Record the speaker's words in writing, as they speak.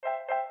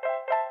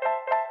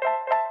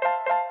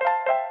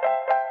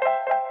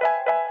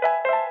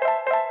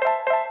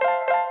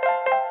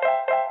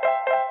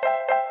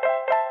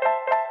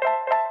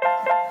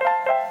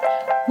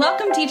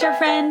Welcome, teacher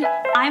friend.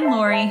 I'm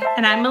Lori.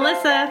 And I'm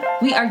Melissa.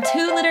 We are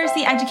two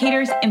literacy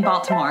educators in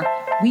Baltimore.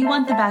 We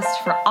want the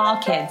best for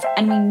all kids,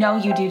 and we know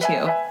you do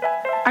too.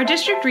 Our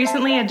district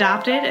recently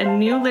adopted a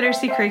new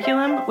literacy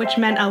curriculum, which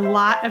meant a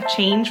lot of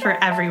change for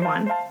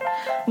everyone.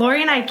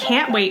 Lori and I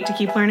can't wait to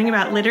keep learning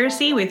about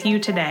literacy with you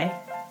today.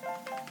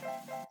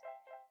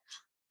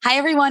 Hi,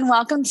 everyone.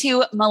 Welcome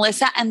to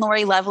Melissa and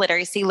Lori Love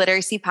Literacy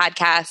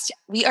Podcast.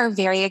 We are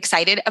very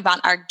excited about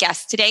our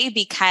guest today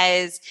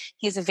because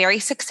he's a very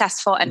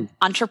successful and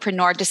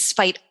entrepreneur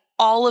despite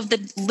all of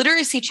the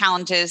literacy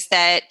challenges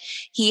that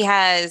he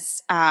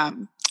has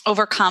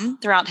overcome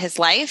throughout his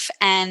life.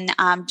 And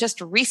just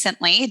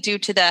recently, due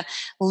to the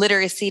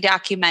literacy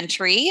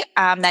documentary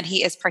that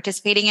he is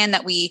participating in,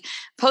 that we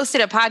posted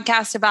a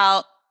podcast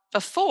about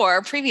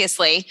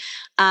previously,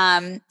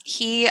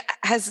 he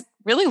has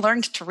really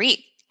learned to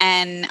read.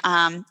 And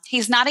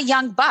he's not a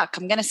young buck.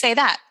 I'm going to say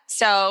that.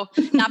 So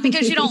not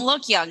because you don't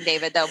look young,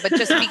 David, though, but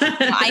just because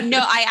I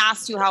know I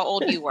asked you how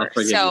old you were.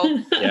 So,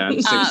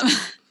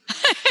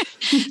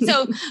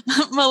 so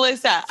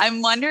Melissa,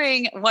 I'm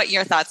wondering what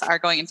your thoughts are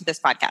going into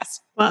this podcast.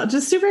 Well,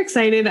 just super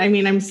excited. I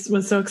mean,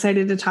 was so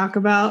excited to talk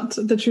about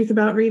the Truth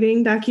About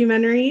Reading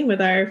documentary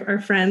with our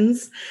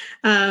friends.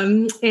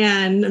 And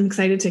I'm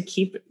excited to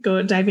keep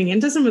diving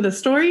into some of the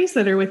stories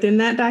that are within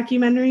that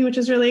documentary, which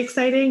is really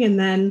exciting. And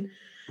then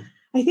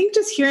I think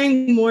just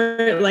hearing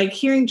more, like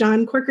hearing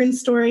John Corcoran's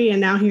story and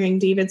now hearing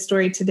David's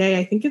story today,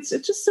 I think it's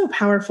just so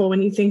powerful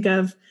when you think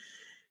of,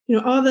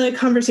 all the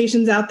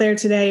conversations out there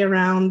today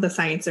around the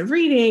science of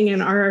reading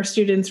and are our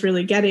students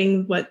really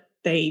getting what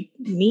they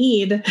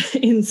need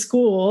in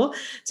school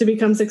to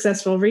become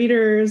successful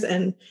readers.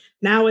 And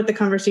now with the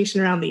conversation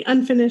around the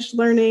unfinished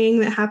learning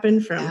that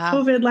happened from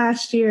COVID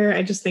last year,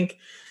 I just think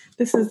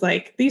this is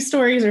these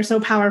stories are so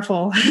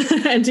powerful.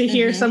 And to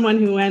hear someone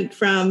who went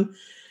from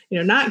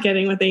not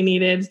getting what they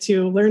needed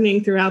to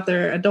learning throughout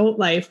their adult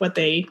life what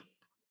they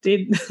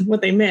did,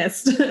 what they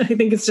missed. I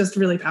think it's just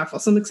really powerful.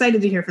 So I'm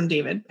excited to hear from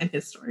David and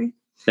his story.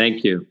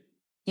 Thank you.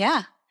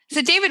 Yeah.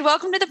 So David,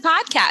 welcome to the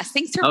podcast.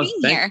 Thanks for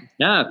being here.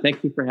 Yeah,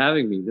 thank you for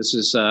having me. This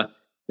is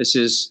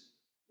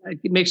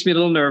it makes me a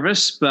little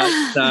nervous, but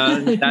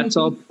that's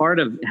all part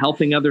of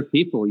helping other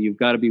people. You've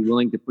got to be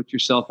willing to put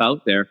yourself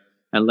out there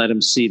and let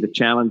them see the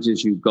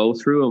challenges you go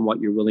through and what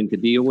you're willing to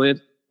deal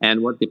with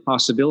and what the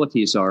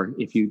possibilities are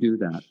if you do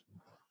that.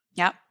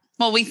 Yep.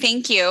 Well, we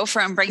thank you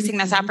for embracing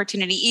this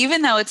opportunity,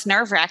 even though it's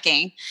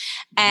nerve-wracking.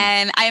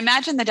 And I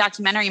imagine the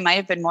documentary might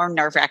have been more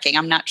nerve-wracking.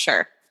 I'm not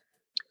sure.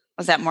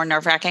 Was that more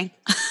nerve-wracking?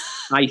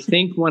 I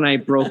think when I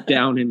broke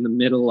down in the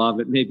middle of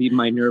it, maybe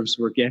my nerves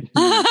were getting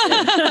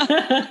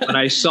when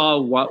I saw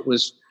what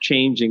was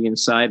changing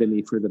inside of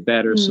me for the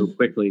better so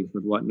quickly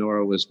with what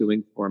Nora was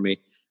doing for me.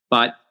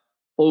 But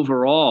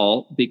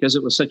overall, because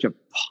it was such a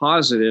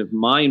positive,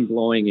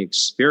 mind-blowing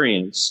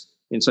experience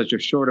in such a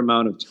short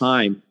amount of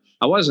time,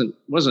 I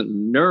wasn't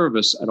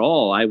nervous at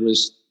all.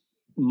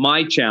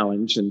 My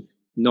challenge, and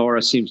Nora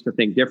seems to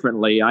think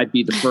differently, I'd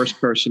be the first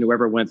person who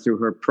ever went through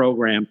her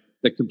program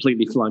that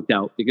completely flunked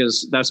out,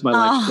 because that's my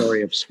life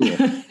story of school.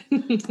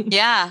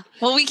 Yeah.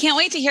 Well, we can't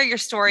wait to hear your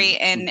story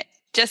in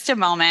just a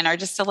moment or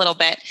just a little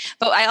bit.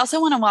 But I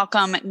also want to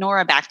welcome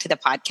Nora back to the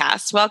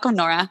podcast. Welcome,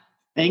 Nora.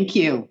 Thank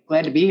you.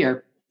 Glad to be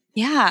here.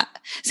 Yeah.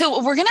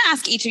 So we're going to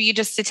ask each of you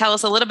just to tell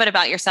us a little bit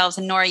about yourselves.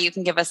 And Nora, you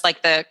can give us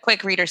the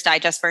quick Reader's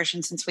Digest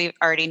version since we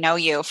already know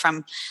you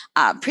from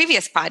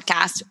previous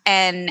podcasts.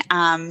 And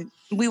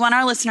we want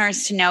our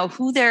listeners to know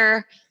who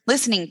they're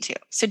listening to.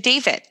 So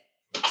David,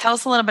 tell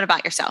us a little bit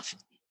about yourself.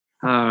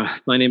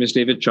 My name is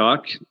David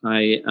Chalk.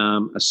 I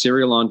am a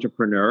serial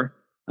entrepreneur,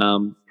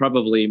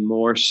 probably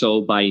more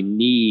so by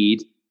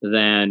need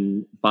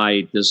than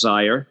by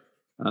desire.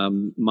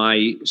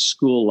 My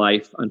school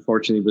life,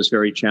 unfortunately, was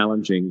very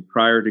challenging.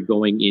 Prior to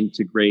going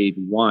into grade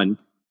 1,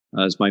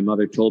 as my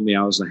mother told me,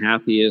 I was the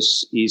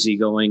happiest,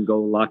 easygoing,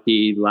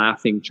 go-lucky,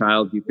 laughing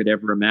child you could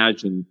ever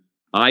imagine.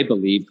 I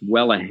believed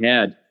well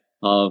ahead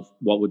of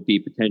what would be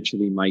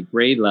potentially my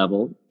grade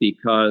level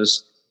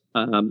because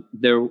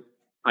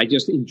I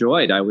just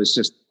enjoyed. I was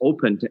just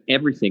open to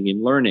everything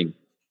in learning.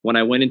 When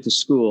I went into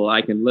school,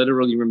 I can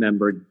literally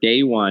remember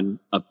day 1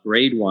 of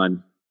grade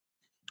 1,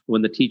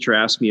 when the teacher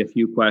asked me a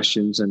few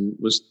questions and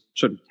was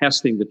sort of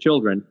testing the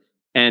children.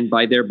 And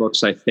by their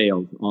books, I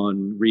failed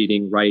on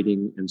reading,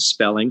 writing, and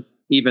spelling,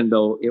 even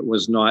though it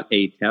was not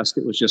a test.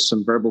 It was just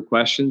some verbal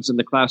questions, and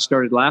the class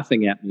started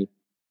laughing at me.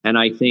 And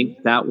I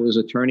think that was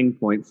a turning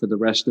point for the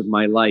rest of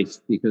my life,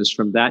 because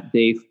from that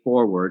day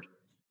forward,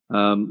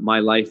 my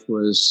life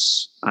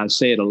was, I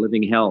say it, a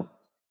living hell.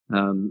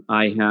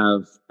 I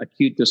have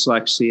acute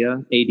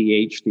dyslexia,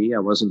 ADHD. I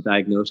wasn't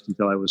diagnosed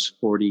until I was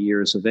 40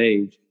 years of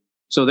age.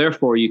 So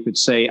therefore, you could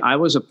say I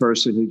was a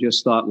person who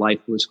just thought life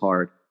was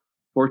hard.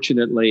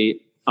 Fortunately,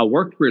 I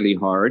worked really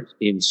hard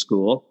in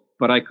school,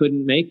 but I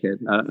couldn't make it.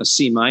 A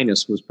C-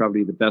 was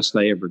probably the best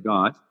I ever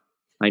got.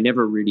 I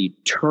never really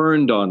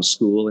turned on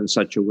school in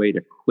such a way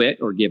to quit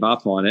or give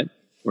up on it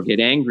or get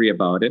angry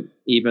about it,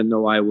 even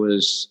though I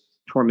was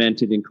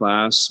tormented in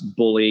class,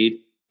 bullied,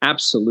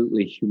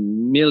 absolutely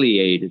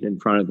humiliated in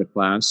front of the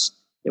class.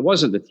 It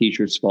wasn't the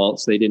teacher's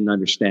faults. They didn't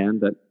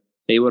understand that.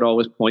 They would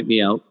always point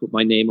me out, put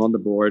my name on the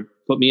board,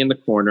 put me in the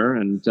corner,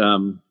 and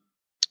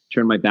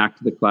turn my back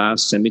to the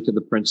class, send me to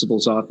the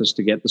principal's office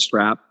to get the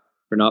strap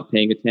for not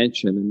paying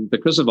attention. And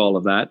because of all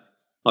of that,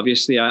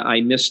 obviously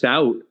I missed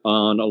out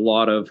on a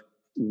lot of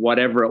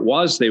whatever it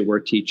was they were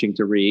teaching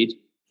to read.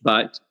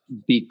 But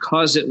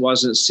because it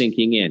wasn't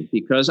sinking in,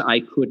 because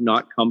I could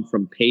not come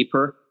from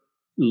paper,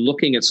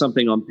 looking at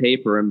something on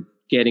paper and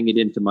getting it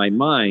into my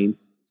mind,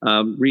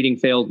 reading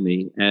failed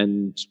me.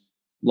 And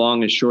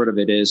long and short of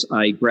it is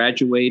I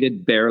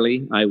graduated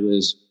barely. I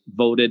was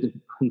voted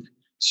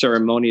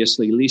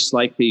ceremoniously least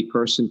likely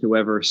person to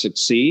ever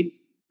succeed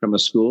from a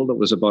school that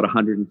was about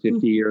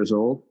 150 years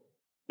old.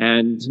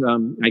 And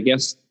I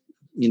guess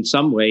in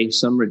some way,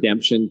 some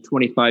redemption,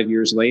 25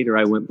 years later,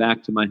 I went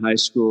back to my high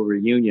school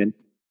reunion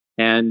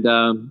and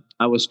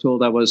I was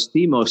told I was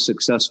the most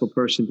successful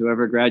person to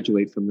ever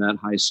graduate from that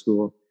high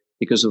school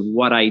because of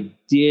what I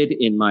did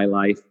in my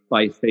life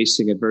by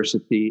facing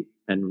adversity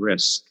and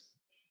risk.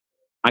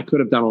 I could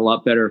have done a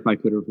lot better if I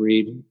could have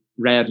read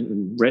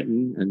and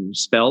written and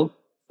spelled.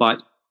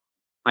 But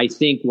I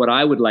think what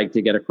I would like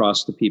to get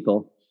across to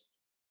people,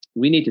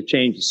 we need to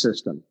change the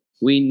system.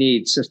 We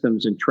need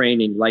systems and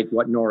training like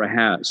what Nora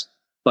has.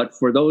 But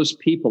for those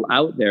people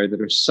out there that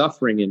are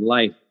suffering in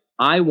life,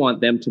 I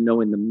want them to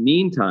know in the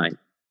meantime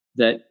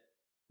that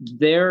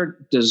their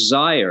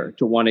desire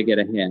to want to get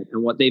ahead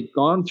and what they've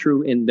gone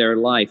through in their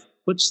life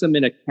puts them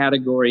in a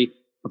category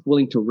of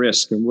willing to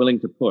risk and willing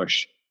to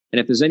push. And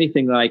if there's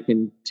anything that I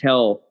can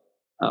tell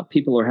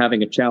people who are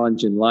having a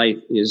challenge in life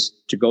is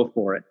to go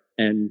for it.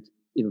 And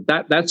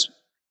that's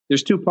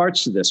there's two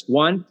parts to this.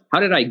 One, how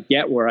did I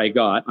get where I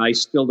got? I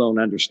still don't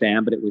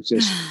understand, but it was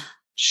just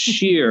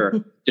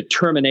sheer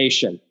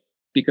determination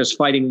because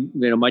fighting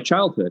my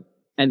childhood.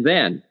 And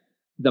then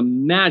the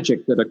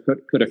magic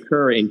that could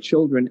occur in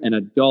children and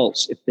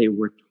adults if they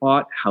were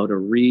taught how to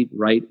read,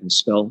 write, and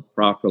spell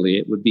properly.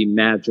 It would be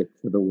magic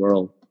for the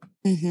world.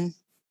 Mm-hmm.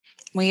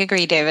 We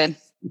agree, David.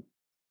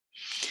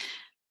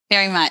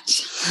 Very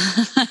much.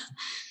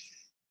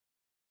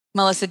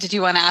 Melissa, did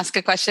you want to ask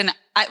a question?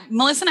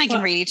 Melissa and I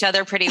can read each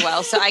other pretty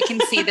well, so I can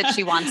see that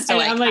she wants to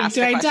I'm like, ask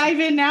do I dive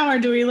in now or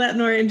do we let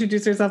Nora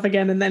introduce herself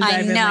again and then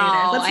dive in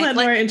later? Let's let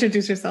Nora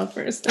introduce herself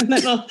first and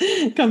then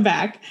we'll come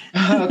back.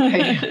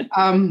 Okay.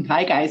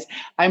 Hi, guys.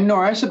 I'm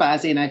Nora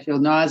Shabazi and I feel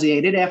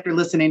nauseated after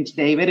listening to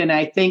David. And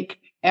I think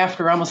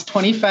after almost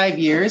 25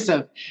 years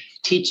of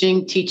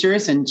teaching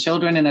teachers and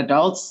children and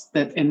adults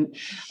that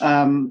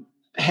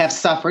have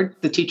suffered,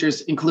 the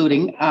teachers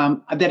including,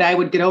 that I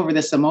would get over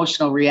this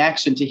emotional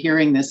reaction to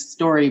hearing this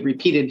story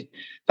repeated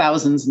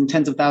thousands and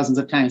tens of thousands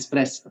of times.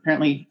 But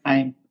apparently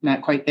I'm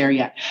not quite there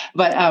yet.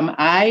 But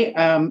I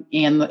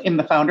am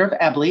the founder of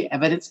EBLI,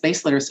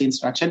 Evidence-Based Literacy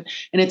Instruction.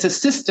 And it's a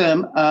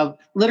system of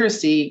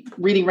literacy,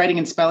 reading, writing,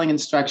 and spelling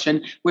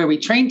instruction where we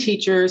train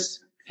teachers,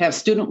 have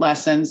student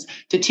lessons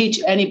to teach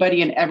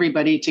anybody and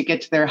everybody to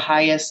get to their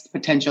highest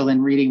potential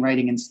in reading,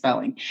 writing, and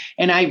spelling.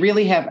 And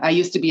I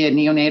used to be a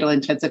neonatal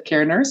intensive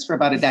care nurse for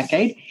about a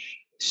decade,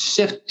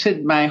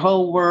 shifted my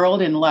whole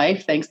world in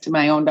life thanks to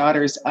my own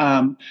daughter's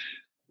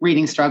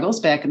reading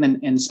struggles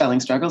and spelling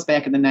struggles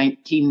back in the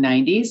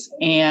 1990s.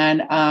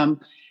 And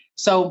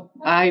so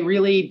I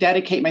really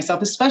dedicate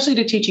myself, especially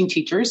to teaching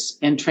teachers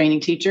and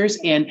training teachers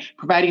and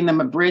providing them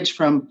a bridge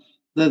from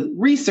the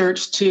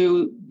research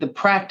to the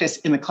practice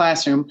in the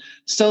classroom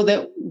so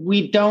that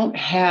we don't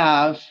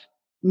have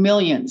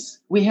millions.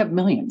 We have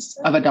millions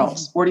of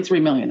adults. 43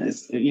 million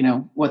is,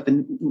 what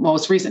the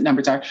most recent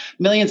numbers are.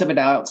 Millions of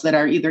adults that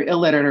are either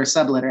illiterate or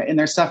subliterate, and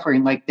they're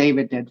suffering like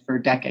David did for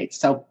decades.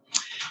 So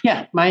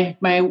yeah, my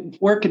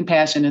work and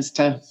passion is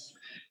to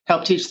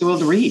help teach the world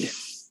to read.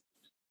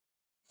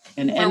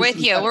 We're with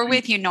you. We're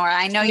with you, Nora.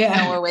 I know you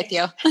know we're with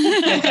you.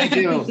 Yes, I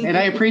do. And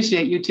I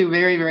appreciate you two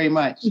very, very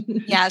much.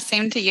 Yeah,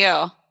 same to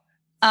you.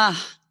 I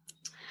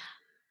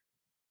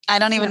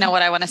don't even know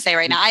what I want to say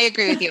right now. I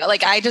agree with you.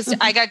 Like, I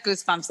got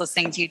goosebumps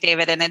listening to you,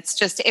 David. And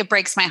it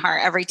breaks my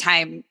heart every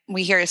time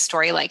we hear a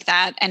story like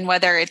that. And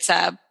whether it's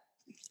a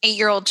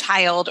 8-year-old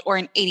child or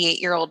an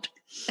 88-year-old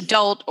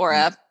adult or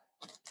a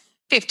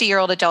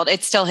 50-year-old adult,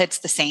 it still hits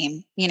the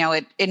same.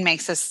 It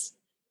makes us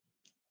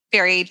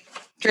very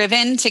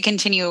driven to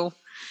continue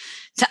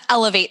to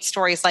elevate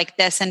stories like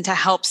this and to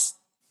help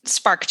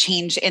spark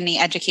change in the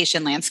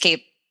education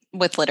landscape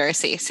with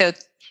literacy. So,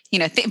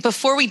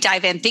 before we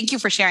dive in, thank you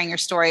for sharing your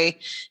story.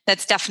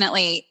 That's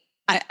definitely,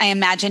 I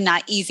imagine,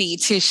 not easy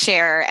to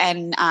share.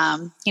 And,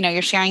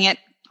 you're sharing it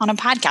on a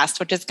podcast,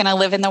 which is going to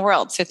live in the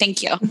world. So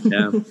thank you.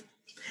 Yeah.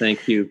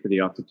 Thank you for the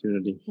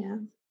opportunity. Yeah.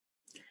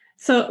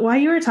 So while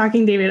you were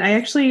talking, David, I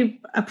actually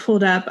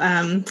pulled up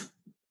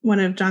one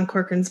of John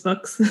Corcoran's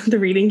books, The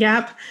Reading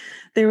Gap.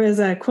 There was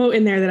a quote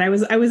in there that I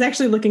was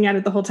actually looking at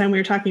it the whole time we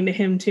were talking to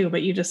him too,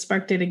 but you just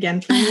sparked it again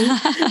for me.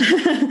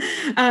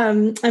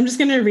 I'm just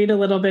going to read a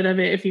little bit of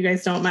it if you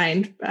guys don't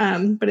mind.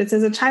 But it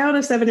says, a child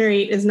of 7 or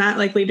 8 is not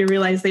likely to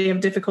realize they have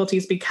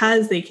difficulties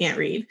because they can't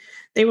read.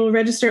 They will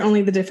register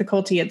only the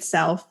difficulty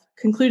itself,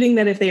 concluding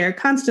that if they are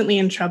constantly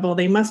in trouble,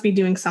 they must be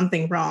doing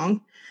something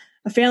wrong.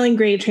 A failing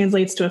grade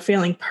translates to a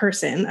failing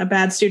person. A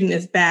bad student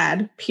is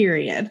bad,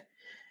 period.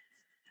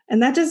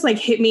 And that just like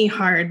hit me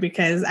hard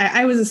because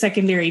I was a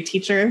secondary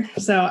teacher.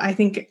 So I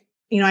think,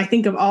 I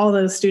think of all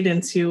those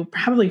students who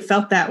probably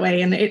felt that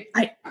way. And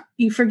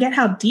you forget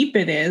how deep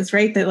it is,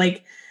 right? That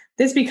like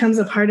this becomes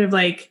a part of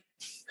like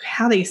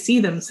how they see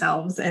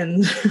themselves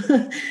and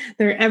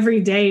their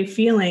everyday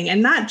feeling,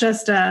 and not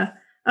just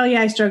oh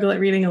yeah, I struggle at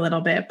reading a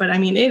little bit, but I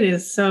mean, it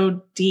is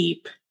so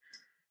deep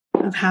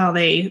of how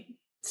they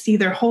see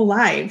their whole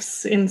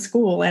lives in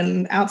school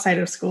and outside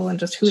of school and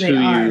just who they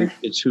are.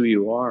 It's who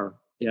you are.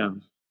 Yeah.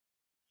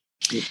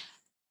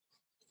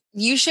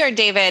 You shared,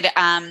 David,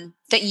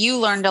 that you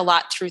learned a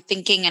lot through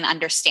thinking and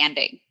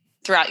understanding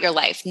throughout your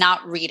life,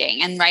 not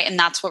reading. And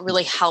that's what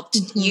really helped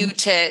you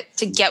to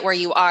get where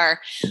you are.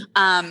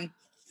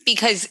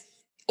 Because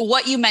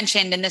what you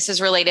mentioned, and this is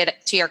related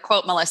to your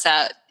quote,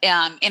 Melissa,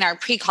 in our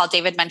pre-call,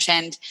 David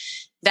mentioned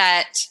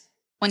that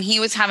when he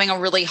was having a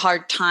really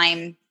hard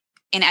time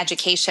in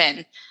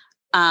education,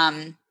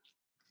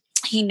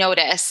 he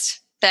noticed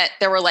that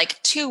there were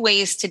like two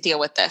ways to deal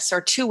with this,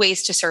 or two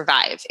ways to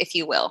survive, if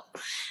you will.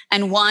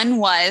 And one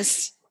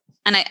was,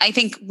 and I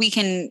think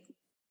this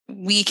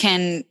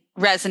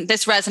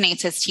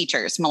resonates as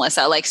teachers,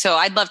 Melissa, so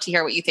I'd love to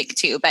hear what you think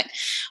too. But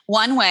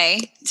one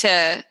way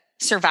to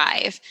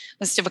survive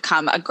was to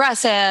become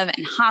aggressive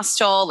and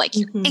hostile, like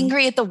you're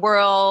angry at the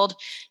world.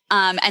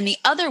 And the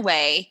other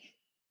way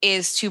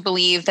is to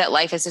believe that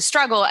life is a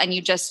struggle and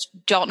you just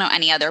don't know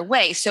any other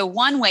way. So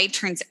one way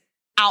turns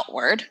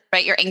outward,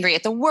 right? You're angry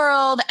at the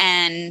world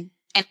and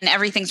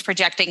everything's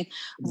projecting,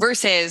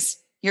 versus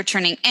you're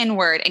turning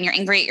inward and you're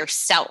angry at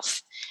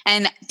yourself.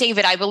 And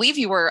David, I believe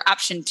you were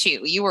option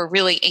 2. You were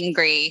really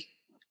angry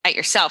at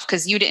yourself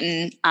because you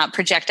didn't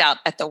project out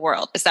at the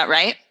world. Is that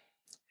right?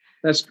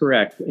 That's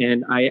correct.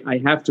 And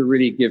I have to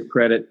really give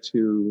credit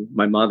to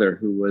my mother,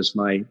 who was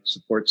my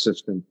support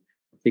system,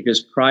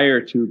 because prior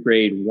to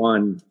grade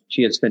 1,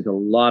 she had spent a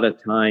lot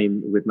of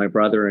time with my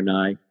brother and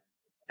I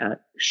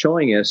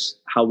showing us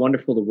how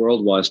wonderful the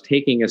world was,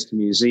 taking us to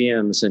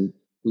museums and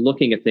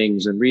looking at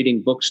things and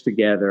reading books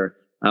together.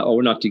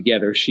 Or not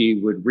together, she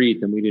would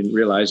read them. We didn't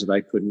realize that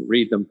I couldn't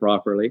read them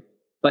properly,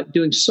 but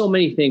doing so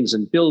many things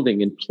and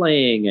building and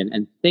playing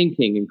and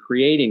thinking and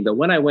creating that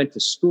when I went to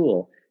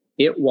school,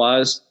 it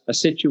was a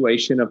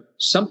situation of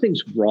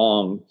something's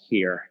wrong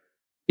here,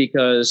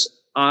 because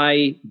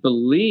I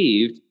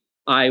believed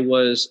I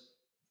was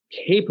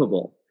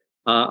capable.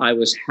 I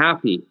was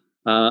happy.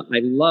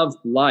 I loved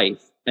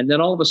life. And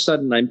then all of a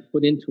sudden I'm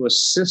put into a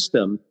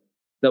system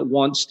that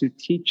wants to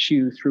teach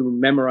you through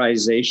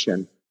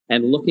memorization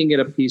and looking at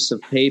a piece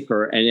of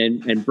paper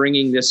and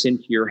bringing this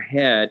into your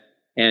head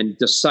and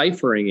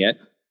deciphering it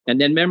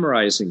and then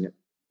memorizing it.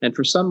 And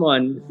for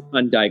someone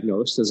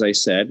undiagnosed, as I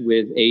said,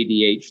 with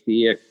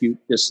ADHD, acute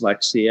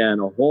dyslexia,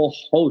 and a whole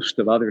host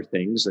of other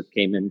things that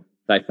came in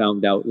that I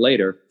found out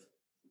later,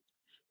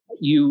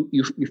 you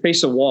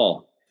face a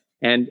wall.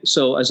 And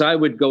so as I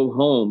would go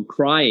home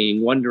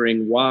crying,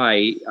 wondering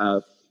why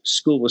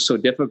school was so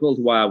difficult,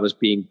 why I was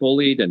being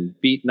bullied and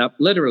beaten up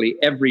literally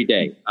every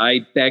day.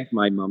 I begged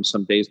my mom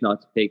some days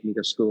not to take me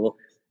to school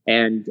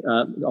and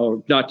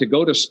or not to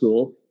go to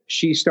school.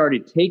 She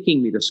started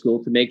taking me to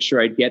school to make sure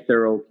I'd get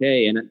there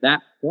okay. And at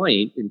that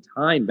point in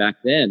time back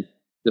then,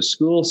 the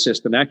school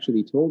system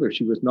actually told her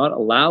she was not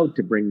allowed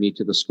to bring me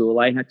to the school.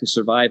 I had to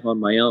survive on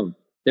my own.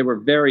 There were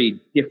very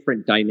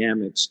different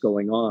dynamics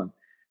going on.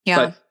 Yeah.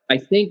 But I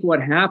think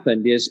what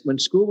happened is when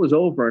school was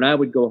over and I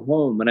would go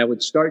home and I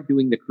would start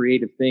doing the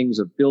creative things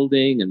of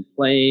building and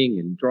playing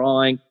and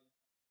drawing,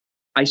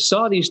 I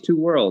saw these two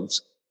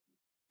worlds.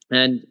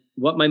 And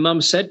what my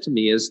mom said to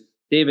me is,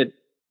 David,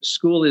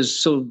 school is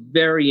so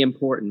very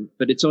important,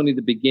 but it's only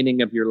the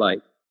beginning of your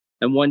life.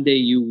 And one day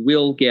you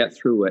will get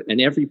through it.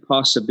 And every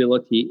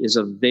possibility is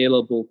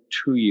available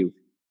to you.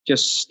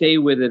 Just stay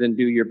with it and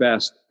do your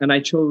best. And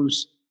I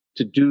chose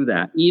to do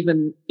that,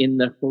 even in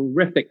the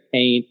horrific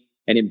pain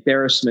and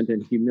embarrassment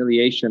and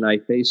humiliation I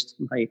faced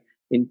my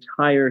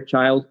entire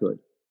childhood.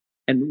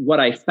 And what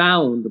I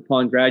found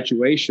upon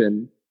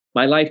graduation,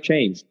 my life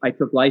changed. I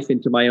took life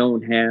into my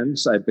own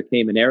hands. I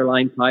became an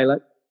airline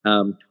pilot,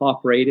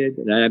 top rated,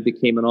 and I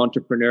became an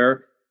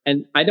entrepreneur.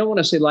 And I don't want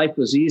to say life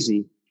was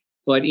easy,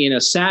 but in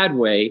a sad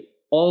way,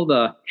 all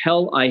the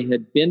hell I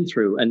had been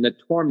through and the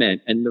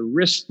torment and the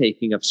risk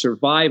taking of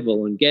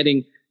survival and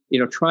getting,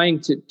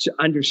 trying to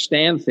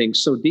understand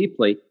things so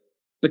deeply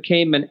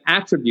became an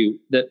attribute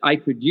that I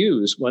could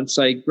use once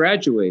I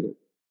graduated.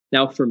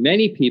 Now, for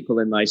many people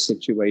in my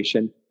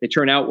situation, they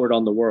turn outward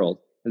on the world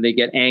and they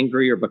get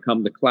angry or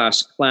become the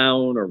class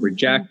clown or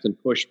reject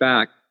and push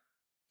back.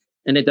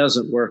 And it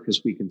doesn't work,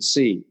 as we can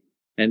see.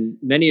 And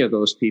many of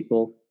those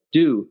people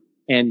do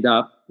end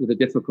up with a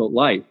difficult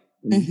life.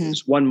 And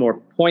there's one more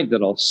point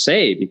that I'll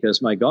say, because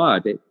my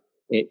God,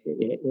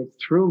 it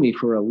threw me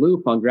for a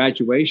loop on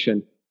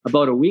graduation.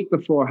 About a week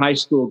before high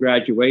school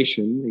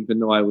graduation, even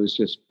though I was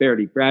just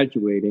barely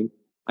graduating,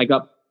 I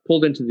got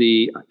pulled into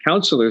the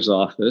counselor's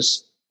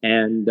office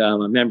And I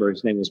remember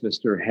his name was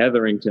Mr.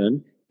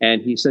 Hetherington.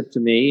 And he said to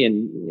me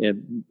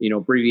in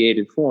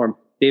abbreviated form,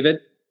 David,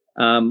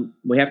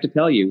 we have to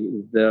tell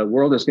you, the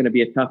world is going to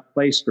be a tough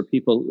place for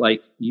people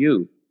like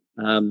you.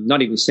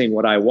 Not even saying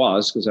what I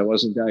was, because I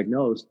wasn't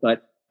diagnosed,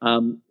 but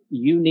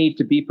you need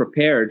to be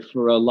prepared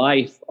for a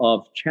life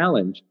of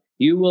challenge.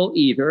 You will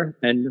either,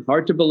 and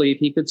hard to believe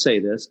he could say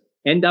this,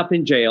 end up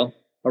in jail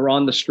or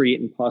on the street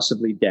and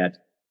possibly dead.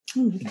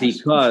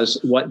 Because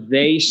what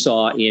they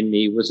saw in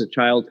me was a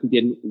child who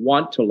didn't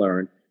want to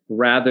learn,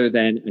 rather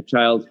than a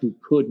child who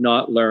could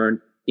not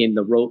learn in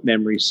the rote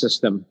memory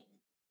system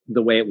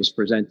the way it was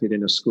presented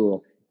in a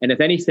school. And if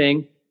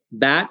anything,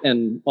 that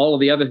and all of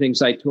the other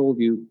things I told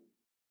you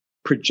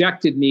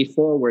projected me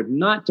forward,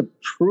 not to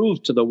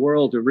prove to the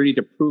world or really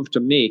to prove to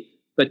me,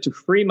 but to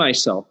free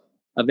myself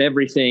of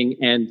everything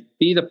and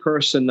be the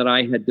person that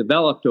I had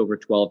developed over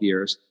 12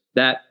 years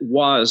that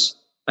was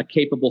a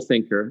capable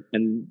thinker.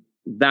 And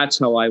that's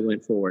how I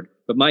went forward.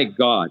 But my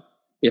God,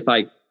 if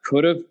I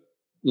could have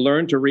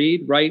learned to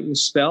read, write, and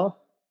spell,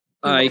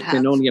 I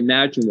can only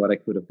imagine what I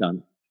could have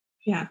done.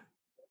 Yeah.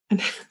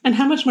 And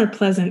how much more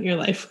pleasant your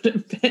life would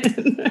have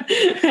been.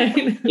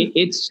 Right?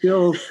 It's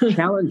still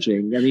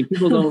challenging. I mean,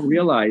 people don't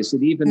realize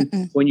that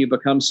even when you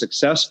become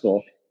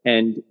successful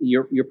and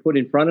you're put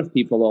in front of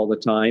people all the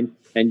time,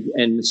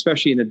 and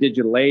especially in a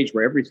digital age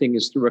where everything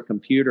is through a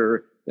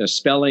computer,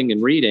 spelling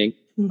and reading,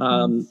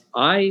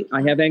 I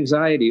have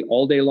anxiety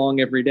all day long,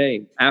 every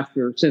day.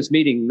 Since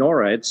meeting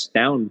Nora, it's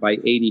down by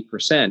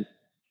 80%.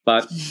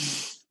 But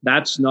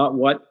that's not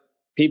what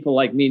people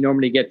like me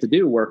normally get to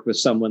do, work with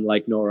someone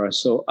like Nora.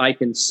 So I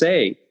can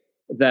say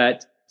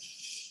that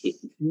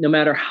no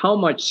matter how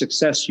much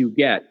success you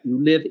get, you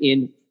live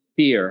in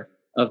fear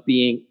of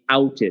being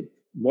outed.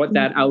 What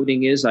that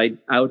outing is, I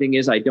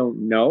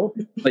don't know.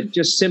 But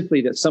just simply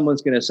that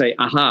someone's going to say,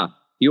 aha,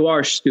 you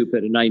are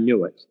stupid and I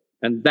knew it.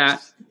 And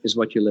that is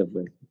what you live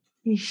with.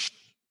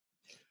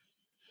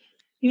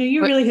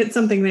 You really hit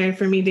something there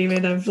for me,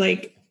 David, of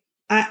like,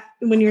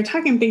 when you're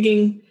talking,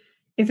 thinking,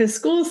 if a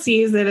school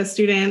sees that a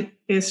student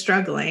is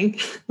struggling,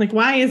 like,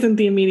 why isn't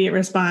the immediate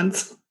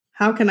response,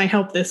 how can I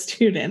help this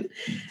student?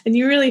 And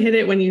you really hit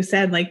it when you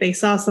said, like, they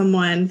saw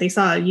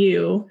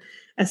you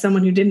as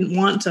someone who didn't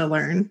want to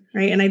learn,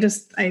 right? And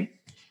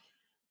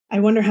I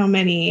wonder how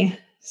many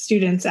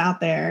students out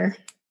there,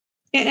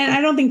 and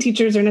I don't think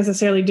teachers are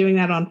necessarily doing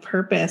that on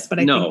purpose, but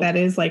I think that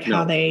is like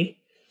how they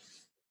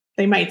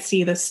might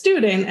see the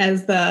student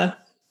as the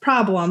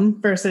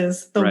problem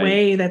versus the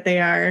way that they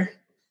are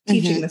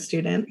teaching the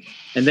student.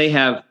 And they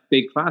have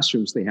big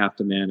classrooms they have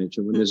to manage.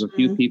 And when there's a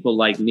few people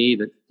like me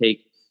that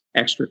take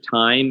extra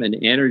time and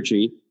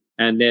energy,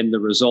 and then the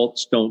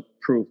results don't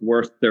prove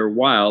worth their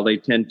while, they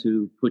tend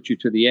to put you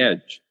to the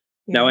edge.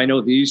 Yeah. Now, I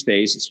know these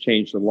days it's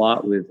changed a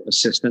lot with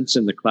assistants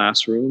in the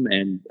classroom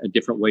and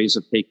different ways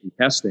of taking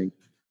testing.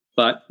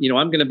 But,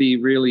 I'm going to be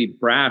really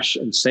brash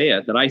and say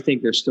it, that I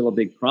think there's still a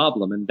big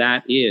problem. And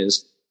that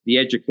is the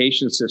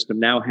education system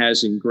now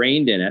has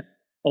ingrained in it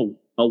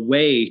a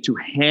way to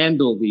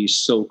handle these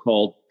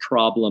so-called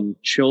problem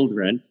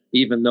children,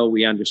 even though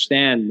we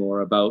understand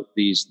more about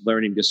these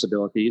learning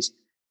disabilities.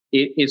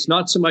 It's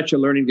not so much a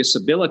learning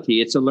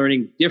disability, it's a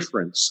learning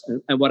difference.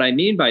 And what I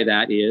mean by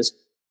that is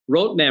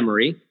rote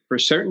memory for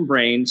certain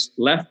brains,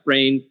 left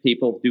brain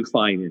people do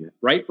fine in it.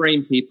 Right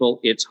brain people,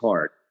 it's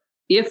hard.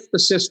 If the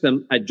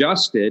system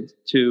adjusted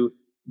to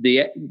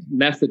the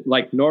method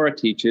like Nora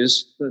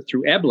teaches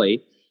through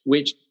Ebley,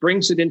 which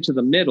brings it into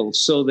the middle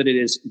so that it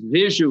is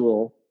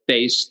visual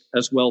based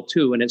as well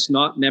too, and it's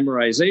not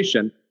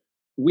memorization,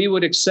 we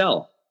would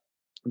excel.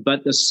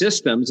 But the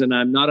systems, and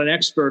I'm not an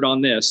expert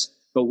on this,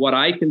 but what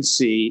I can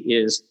see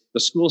is the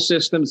school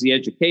systems, the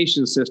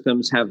education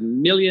systems have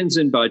millions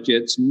in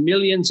budgets,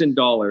 millions in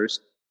dollars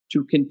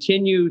to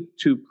continue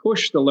to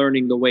push the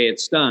learning the way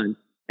it's done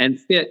and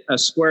fit a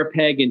square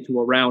peg into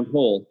a round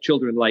hole.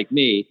 Children like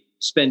me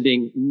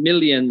spending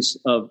millions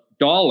of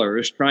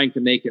dollars trying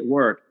to make it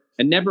work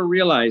and never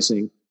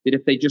realizing that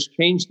if they just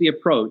change the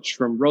approach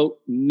from rote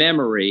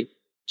memory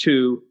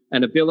to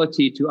an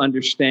ability to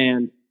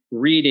understand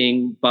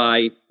reading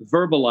by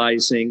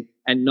verbalizing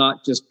and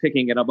not just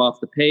picking it up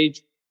off the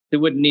page, they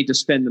wouldn't need to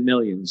spend the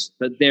millions.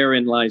 But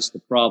therein lies the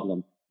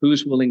problem.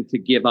 Who's willing to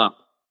give up?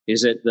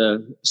 Is it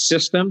the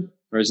system,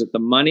 or is it the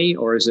money,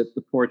 or is it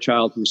the poor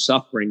child who's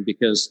suffering?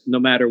 Because no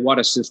matter what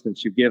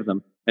assistance you give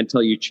them,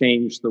 until you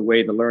change the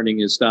way the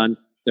learning is done,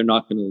 they're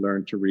not going to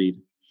learn to read.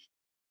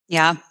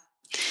 Yeah.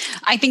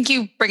 I think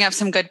you bring up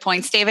some good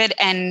points, David.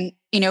 And,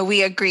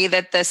 we agree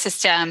that the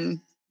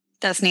system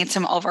does need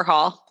some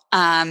overhaul.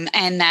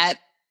 And that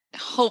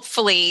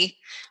hopefully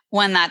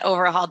when that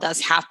overhaul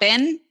does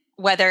happen,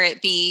 whether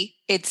it be,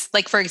 it's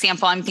like, for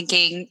example, I'm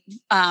thinking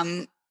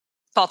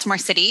Baltimore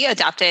City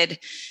adopted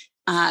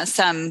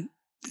some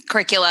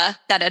curricula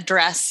that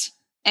address,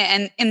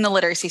 and in the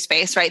literacy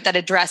space, right, that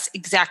address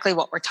exactly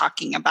what we're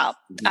talking about.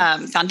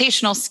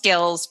 Foundational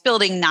skills,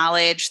 building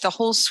knowledge, the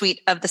whole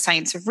suite of the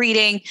science of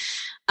reading.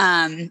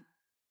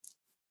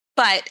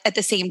 But at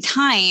the same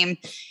time,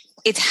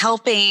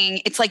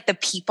 it's like the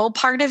people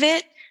part of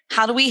it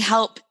how do we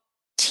help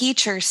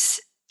teachers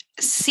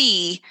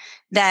see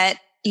that,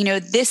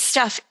 this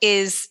stuff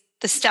is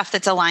the stuff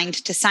that's aligned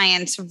to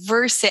science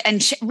versus,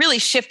 and really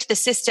shift the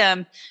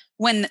system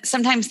when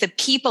sometimes the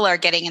people are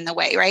getting in the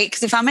way, right?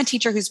 Because if I'm a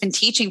teacher who's been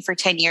teaching for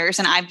 10 years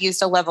and I've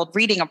used a leveled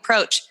reading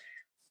approach,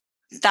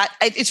 that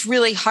it's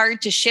really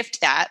hard to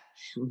shift that.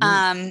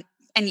 Mm-hmm.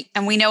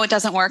 And we know it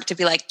doesn't work to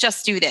be like,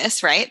 just do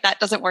this, right? That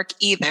doesn't work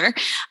either.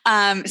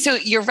 So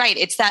you're right.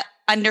 It's that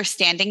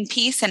understanding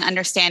piece and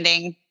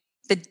understanding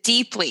the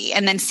deeply,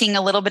 and then seeing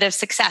a little bit of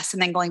success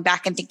and then going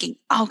back and thinking,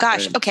 oh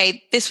gosh,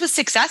 okay, this was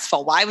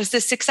successful. Why was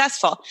this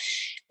successful?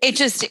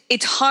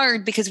 It's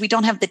hard because we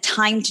don't have the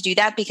time to do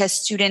that, because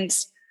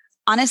students,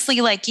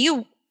 honestly, like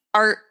you,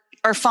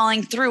 are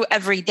falling through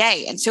every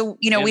day. And so,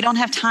 we don't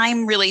have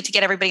time really to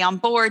get everybody on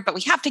board, but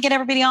we have to get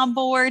everybody on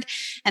board.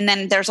 And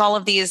then there's all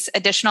of these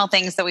additional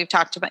things that we've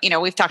talked about.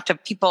 We've talked to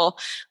people,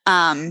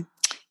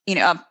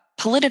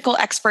 political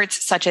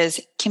experts such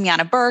as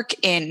Kimiana Burke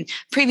in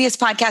previous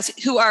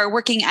podcasts, who are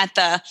working at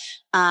the,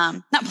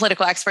 not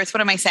political experts,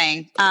 what am I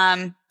saying?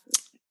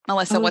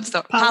 Melissa, what's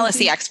the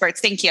policy experts?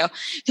 Thank you.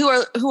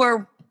 Who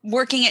are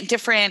working at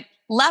different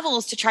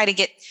levels to try to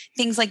get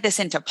things like this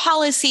into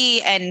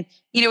policy. And,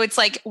 it's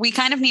like, we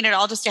kind of need it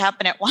all just to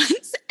happen at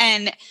once.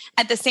 And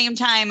at the same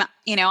time,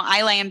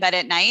 I lay in bed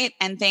at night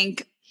and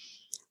think,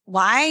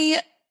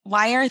 why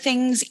are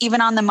things even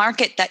on the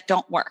market that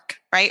don't work?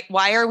 Right?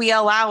 Why are we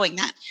allowing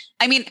that?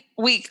 I mean,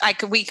 we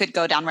could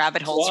go down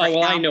rabbit holes right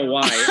now. I know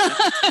why.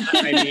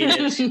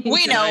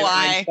 We know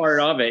why. I'm part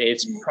of it.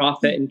 It's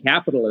profit and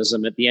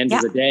capitalism at the end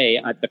of the day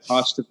at the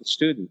cost of the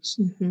students.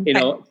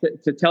 Mm-hmm.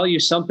 To tell you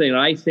something that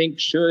I think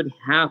should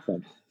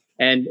happen,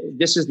 and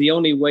this is the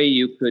only way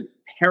you could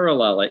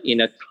parallel it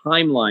in a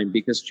timeline,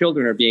 because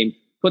children are being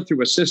put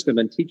through a system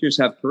and teachers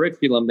have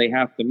curriculum they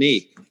have to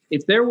meet.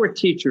 If there were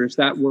teachers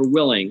that were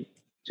willing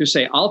to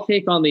say, I'll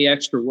take on the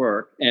extra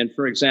work and,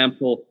 for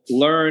example,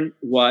 learn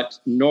what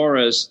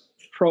Nora's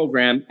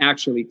program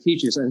actually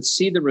teaches and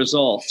see the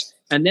results,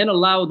 and then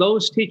allow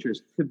those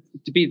teachers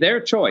to be their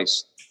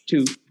choice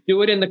to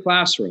do it in the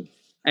classroom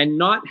and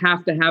not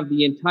have to have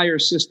the entire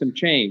system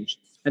changed.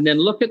 And then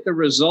look at the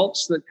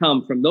results that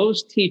come from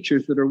those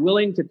teachers that are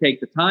willing to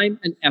take the time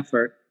and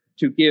effort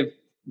to give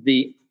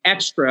the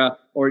extra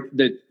or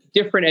the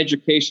different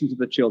education to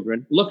the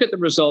children. Look at the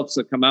results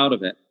that come out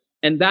of it.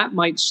 And that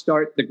might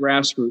start the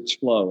grassroots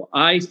flow.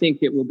 I think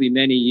it will be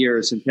many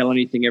years until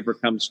anything ever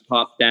comes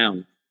top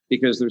down,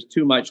 because there's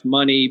too much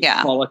money,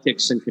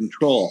 politics, and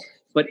control.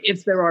 But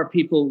if there are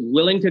people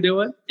willing to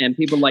do it, and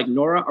people like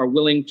Nora are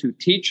willing to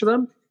teach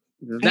them,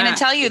 I'm going to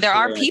tell you, there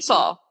are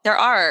people. There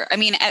are. I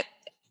mean,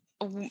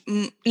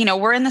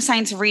 we're in the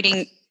Science of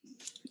Reading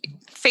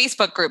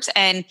Facebook groups,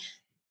 and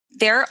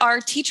there are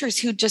teachers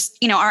who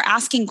just, are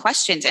asking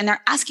questions, and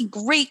they're asking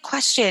great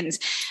questions,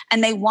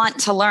 and they want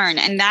to learn.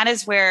 And that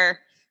is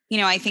where,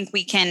 I think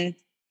we can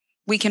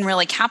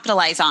really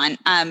capitalize on.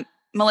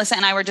 Melissa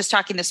and I were just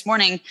talking this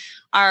morning,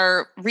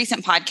 our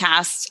recent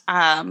podcast,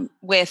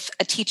 with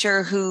a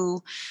teacher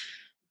who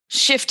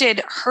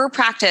shifted her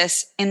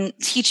practice in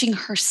teaching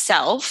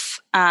herself.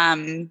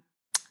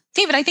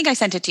 David, I think I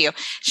sent it to you.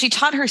 She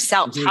taught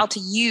herself how to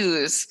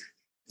use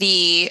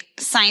the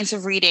Science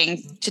of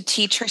Reading to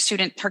teach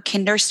her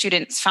kinder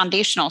students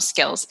foundational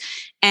skills.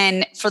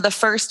 And for the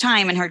first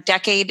time in her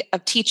decade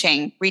of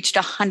teaching, reached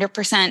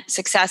 100%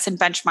 success and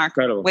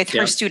benchmark with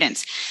her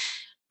students.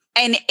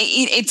 And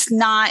it's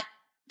not,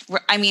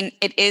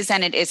 it is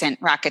and it isn't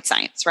rocket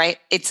science, right?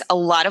 It's a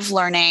lot of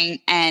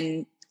learning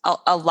and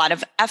a lot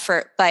of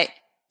effort, but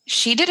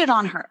she did it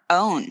on her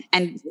own.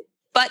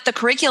 But the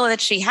curricula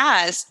that she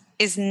has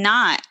is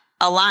not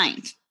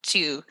aligned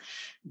to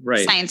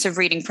Science of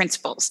Reading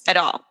principles at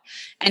all.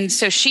 And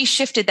so she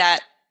shifted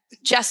that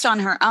just on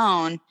her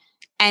own.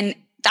 And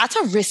that's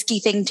a risky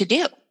thing to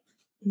do,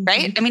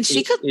 right? I mean,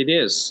 It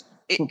is.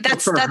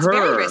 That's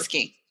very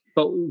risky.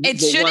 But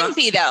it shouldn't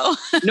be, though.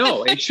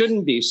 No, it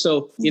shouldn't be.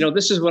 So,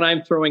 this is what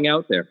I'm throwing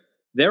out there.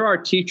 There are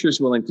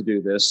teachers willing to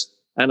do this.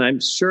 And I'm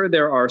sure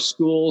there are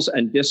schools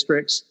and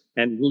districts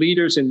and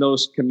leaders in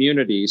those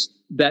communities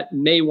that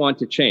may want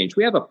to change.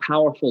 We have a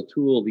powerful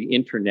tool, the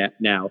internet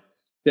now,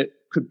 that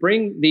could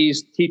bring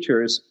these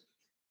teachers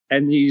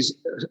and these,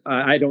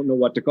 I don't know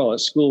what to call it,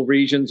 school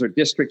regions or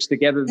districts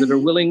together that are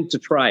willing to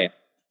try it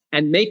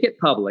and make it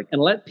public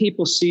and let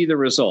people see the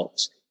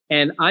results.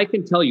 And I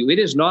can tell you, it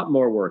is not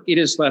more work. It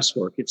is less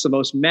work. It's the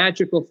most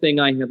magical thing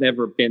I have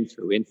ever been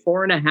through. In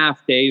 4.5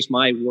 days,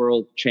 my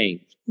world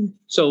changed.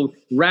 So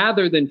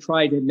rather than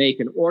try to make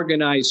an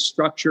organized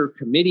structure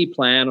committee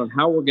plan on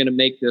how we're going to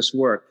make this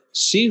work,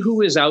 see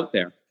who is out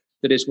there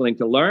that is willing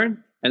to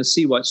learn and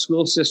see what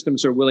school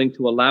systems are willing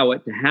to allow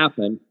it to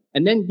happen,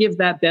 and then give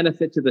that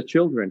benefit to the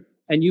children.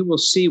 And you will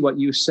see what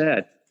you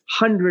said,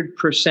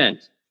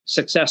 100%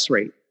 success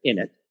rate in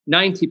it.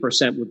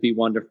 90% would be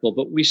wonderful,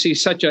 but we see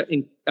such a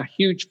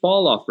huge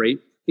fall off rate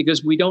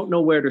because we don't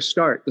know where to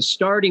start. The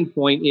starting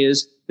point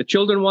is the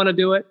children want to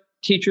do it,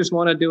 teachers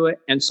want to do it,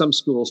 and some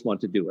schools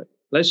want to do it.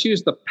 Let's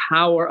use the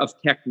power of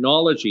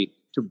technology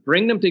to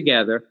bring them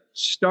together,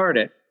 start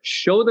it,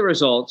 show the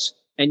results.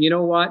 And you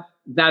know what?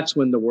 That's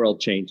when the world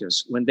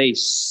changes, when they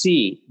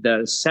see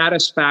the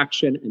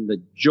satisfaction and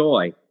the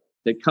joy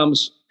that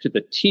comes to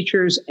the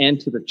teachers and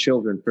to the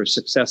children for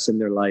success in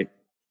their life.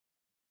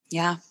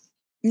 Yeah.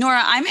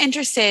 Nora, I'm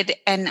interested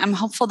and I'm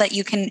hopeful that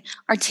you can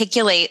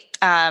articulate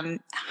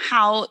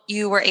how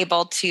you were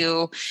able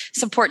to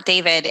support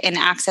David in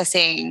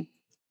accessing,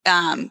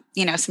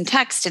 some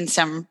text and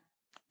some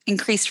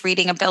increased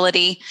reading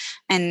ability.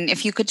 And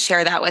if you could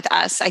share that with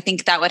us, I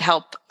think that would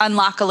help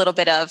unlock a little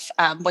bit of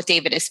what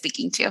David is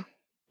speaking to.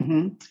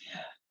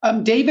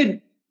 Mm-hmm.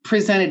 David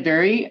presented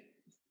very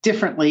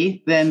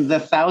differently than the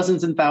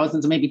thousands and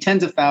thousands, maybe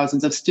tens of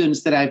thousands of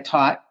students that I've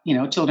taught,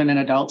 children and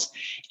adults,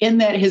 in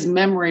that his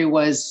memory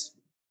was,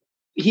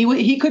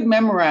 he could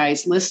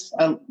memorize lists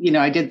of,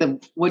 I did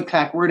the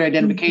Woodcock word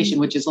identification,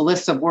 which is a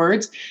list of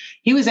words.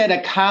 He was at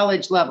a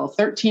college level,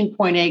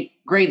 13.8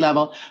 grade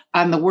level,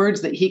 on the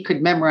words that he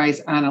could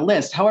memorize on a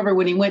list. However,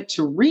 when he went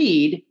to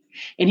read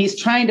and he's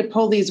trying to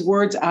pull these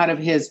words out of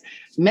his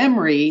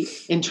memory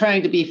and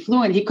trying to be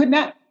fluent, he could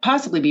not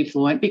possibly be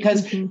fluent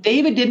because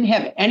David didn't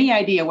have any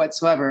idea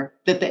whatsoever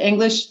that the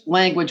English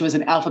language was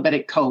an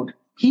alphabetic code.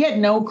 He had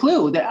no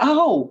clue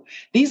that,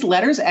 these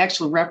letters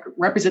actually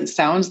represent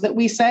sounds that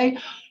we say.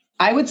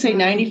 I would say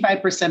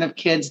 95% of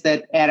kids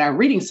that at our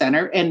reading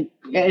center and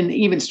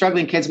even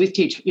struggling kids, we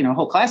teach,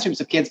 whole classrooms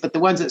of kids, but the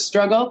ones that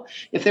struggle,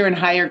 if they're in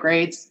higher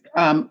grades,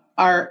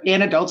 are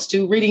and adults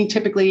too, reading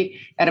typically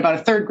at about a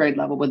third grade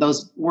level with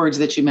those words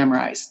that you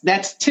memorize.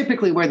 That's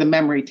typically where the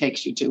memory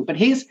takes you to. But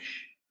he's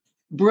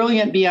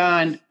brilliant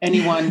beyond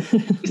anyone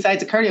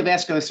besides a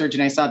cardiovascular surgeon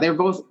I saw. They're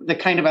both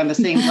kind of on the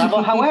same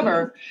level.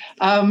 However,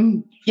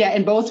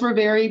 and both were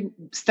very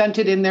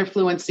stunted in their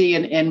fluency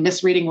and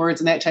misreading words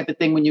and that type of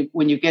thing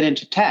when you get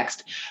into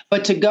text.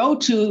 But to go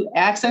to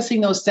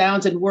accessing those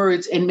sounds and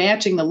words and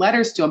matching the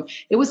letters to them,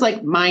 it was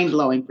like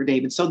mind-blowing for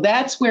David. So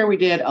that's where we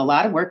did a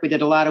lot of work. We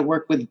did a lot of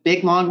work with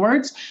big, long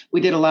words. We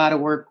did a lot of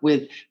work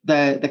with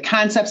the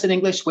concepts in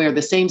English where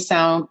the same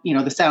sound,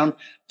 the sound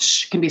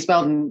can be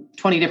spelled in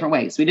 20 different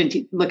ways. We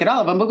didn't look at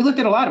all of them, but we looked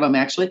at a lot of them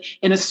actually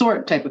in a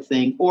sort type of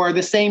thing, or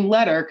the same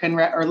letter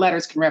or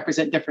letters can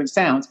represent different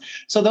sounds.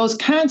 So those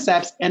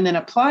concepts and then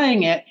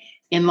applying it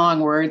in long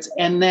words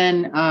and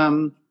then,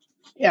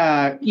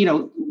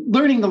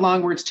 learning the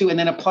long words too, and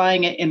then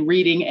applying it in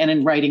reading and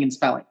in writing and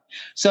spelling.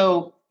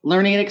 So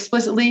learning it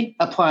explicitly,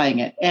 applying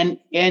it.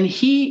 And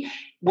he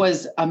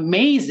was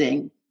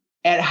amazing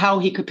at how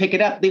he could pick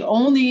it up.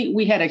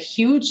 We had a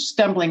huge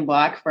stumbling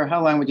block for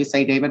how long would you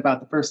say, David? About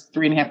the first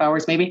 3.5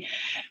 hours, maybe,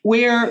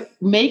 where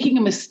making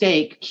a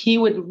mistake, he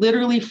would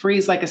literally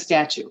freeze like a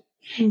statue.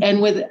 Mm-hmm.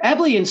 And with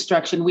EBLI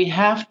instruction, we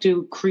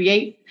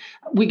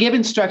give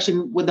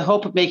instruction with the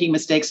hope of making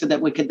mistakes so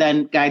that we could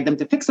then guide them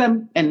to fix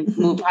them and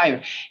move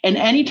higher. And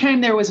anytime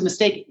there was a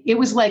mistake, it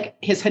was like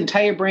his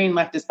entire brain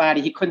left his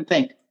body. He couldn't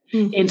think.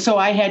 Mm-hmm. And so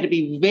I had to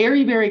be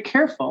very, very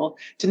careful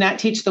to not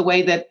teach the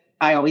way that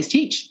I always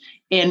teach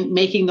in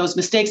making those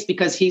mistakes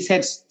because he's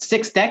had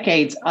 6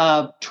 decades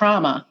of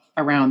trauma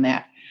around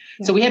that.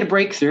 Yeah. So we had a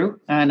breakthrough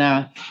and,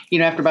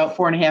 after about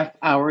 4.5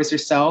 hours or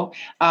so,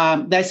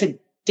 that I said,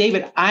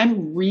 David,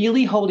 I'm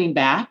really holding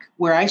back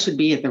where I should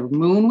be at the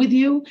moon with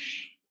you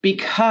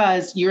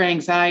because your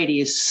anxiety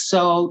is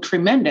so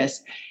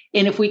tremendous.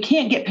 And if we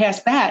can't get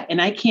past that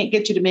and I can't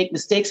get you to make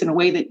mistakes in a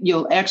way that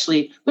you'll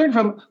actually learn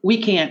from,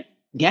 we can't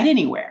get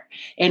anywhere.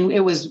 And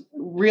it was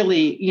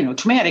really,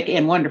 traumatic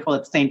and wonderful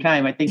at the same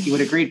time. I think you would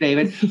agree,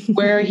 David,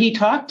 where he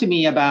talked to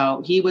me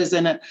about, he was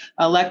an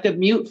elective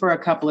mute for a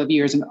couple of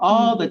years and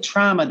all the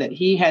trauma that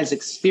he has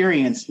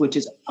experienced, which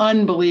is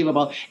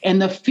unbelievable.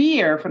 And the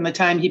fear from the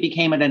time he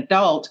became an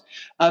adult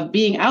of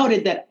being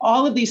outed, that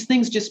all of these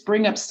things just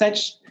bring up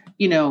such,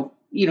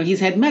 he's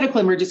had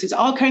medical emergencies,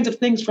 all kinds of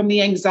things from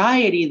the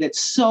anxiety that's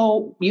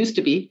so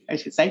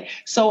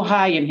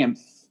high in him.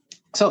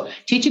 So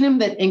teaching him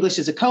that English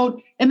is a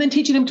code and then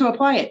teaching him to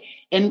apply it.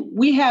 And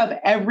we have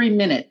every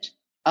minute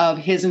of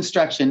his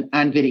instruction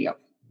on video,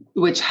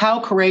 which how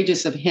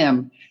courageous of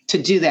him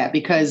to do that,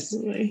 because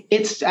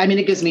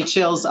it gives me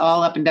chills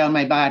all up and down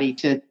my body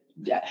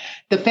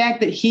the fact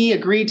that he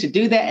agreed to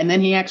do that. And then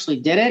he actually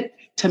did it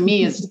to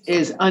me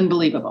is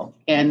unbelievable.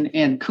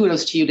 And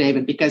kudos to you,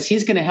 David, because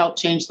he's going to help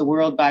change the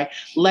world by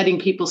letting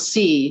people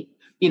see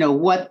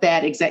what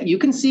that you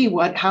can see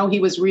how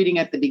he was reading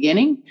at the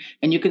beginning,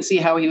 and you can see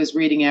how he was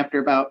reading after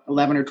about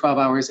 11 or 12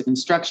 hours of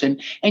instruction.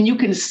 And you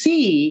can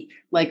see,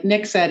 like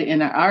Nick said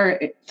in our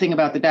thing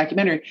about the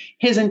documentary,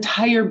 his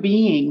entire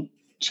being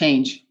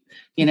change,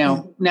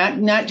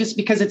 not just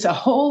because it's a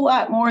whole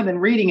lot more than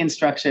reading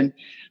instruction.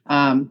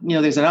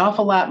 There's an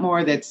awful lot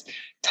more that's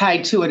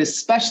tied to it,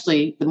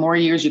 especially the more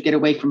years you get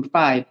away from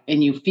 5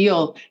 and you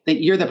feel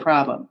that you're the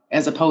problem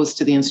as opposed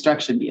to the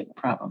instruction being the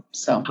problem.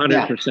 So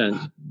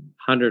 100%.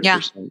 100%. Yeah.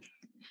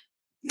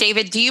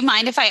 David, do you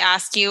mind if I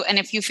ask you, and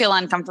if you feel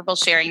uncomfortable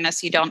sharing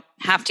this, you don't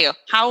have to.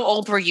 How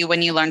old were you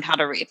when you learned how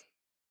to read?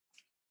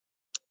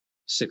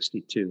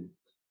 62.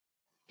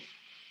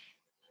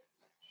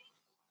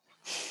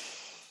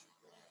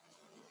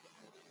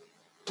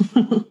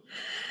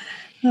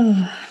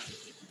 Oh.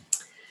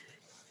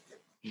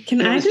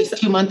 Can I just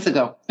 2 months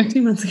ago?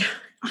 2 months ago.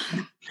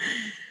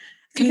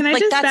 Can I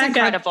just back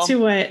up to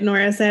what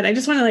Nora said? I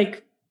just want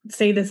to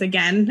say this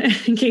again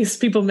in case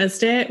people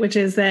missed it, which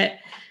is that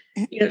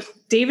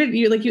David,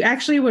 you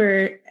actually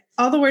were,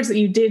 all the words that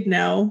you did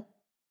know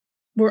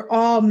were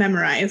all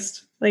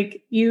memorized.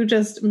 You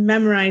just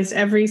memorized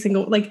every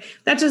single,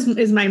 that just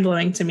is mind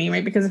blowing to me,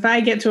 right? Because if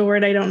I get to a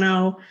word I don't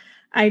know,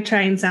 I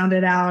try and sound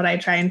it out. I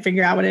try and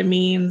figure out what it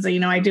means.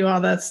 I do all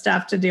the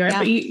stuff to do it,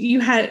 but you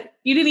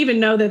didn't even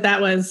know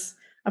that was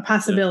a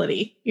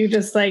possibility. You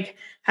just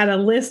had a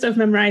list of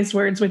memorized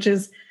words, which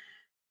is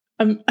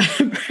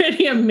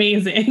pretty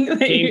amazing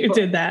that you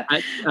did that.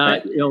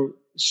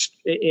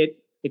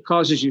 It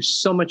causes you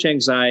so much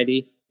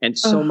anxiety and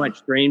so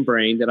much brain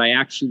that I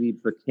actually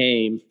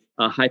became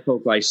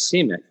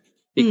hypoglycemic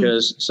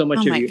because so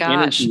much of your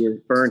energy is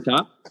burnt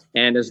up.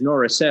 And as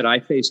Nora said,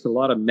 I faced a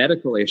lot of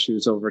medical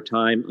issues over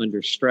time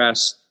under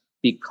stress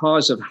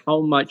because of how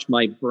much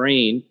my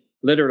brain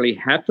literally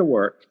had to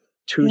work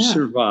to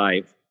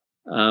survive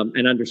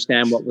and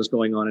understand what was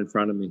going on in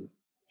front of me.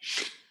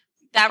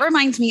 That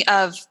reminds me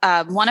of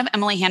one of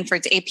Emily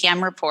Hanford's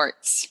APM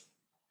reports.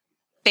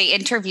 They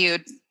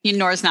interviewed,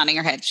 Nora's nodding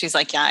her head. She's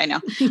like, yeah, I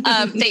know.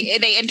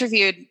 They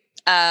interviewed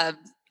a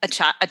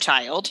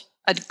child,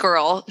 a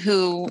girl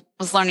who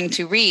was learning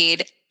to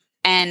read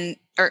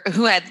or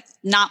who had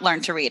not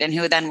learned to read and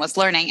who then was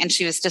learning, and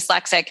she was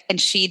dyslexic, and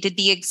she did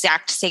the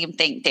exact same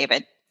thing,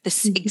 David,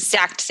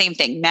 exact same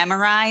thing.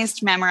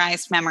 Memorized.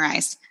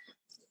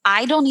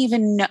 I don't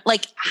even know,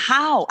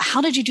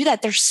 how did you do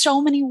that? There's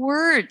so many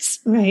words.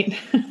 Right.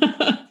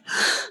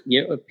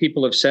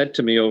 People have said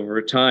to me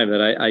over time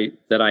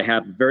that I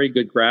have very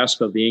good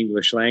grasp of the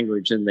English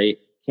language and they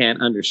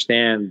can't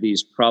understand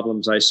these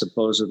problems I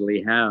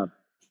supposedly have.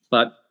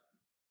 But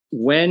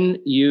when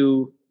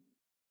you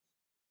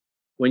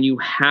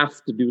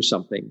have to do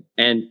something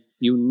and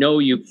you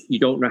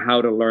don't know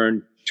how to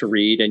learn to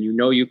read and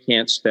you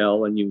can't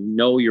spell and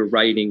your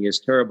writing is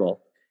terrible.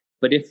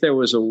 But if there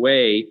was a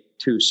way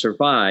to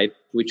survive,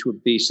 which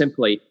would be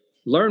simply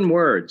learn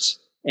words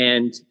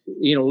and,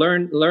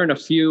 learn a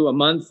few a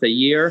month, a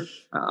year.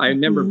 I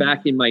remember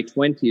back in my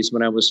 20s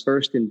when I was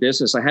first in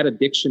business, I had a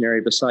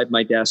dictionary beside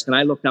my desk and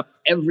I looked up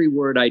every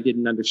word I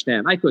didn't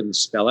understand. I couldn't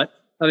spell it.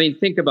 I mean,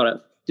 think about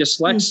it.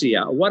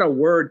 Dyslexia. What a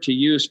word to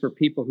use for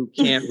people who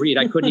can't read.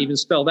 I couldn't even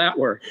spell that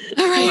word.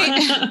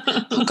 Right.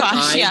 Oh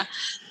gosh,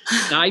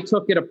 I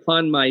took it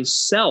upon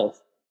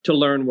myself to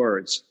learn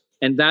words.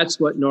 And that's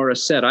what Nora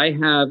said. I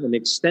have an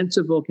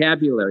extensive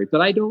vocabulary,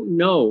 but I don't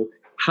know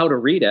how to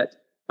read it.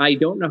 I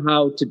don't know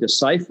how to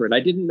decipher it.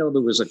 I didn't know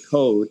there was a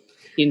code.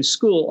 In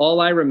school,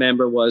 all I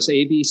remember was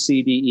A, B,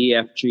 C, D, E,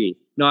 F, G,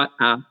 not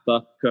A, B,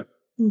 K.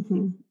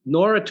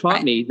 Nora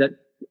taught me that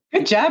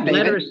good job,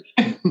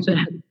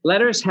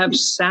 letters have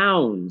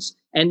sounds,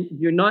 and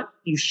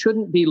you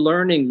shouldn't be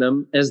learning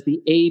them as the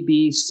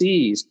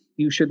ABCs.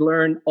 You should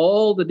learn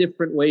all the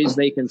different ways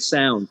they can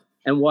sound.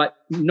 And what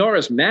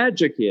Nora's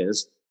magic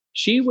is,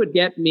 she would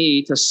get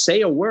me to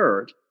say a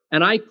word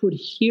and I could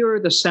hear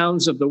the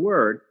sounds of the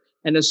word.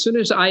 And as soon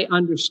as I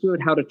understood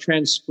how to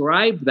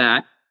transcribe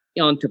that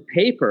onto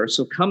paper,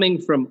 so coming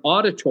from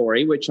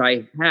auditory, which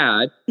I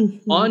had,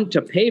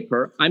 onto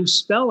paper, I'm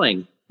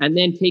spelling. And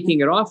then taking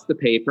it off the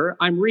paper,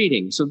 I'm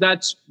reading. So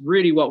that's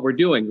really what we're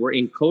doing. We're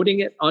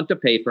encoding it onto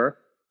paper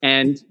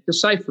and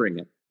deciphering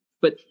it.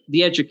 But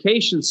the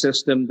education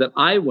system that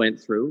I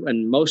went through,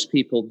 and most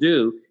people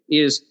do,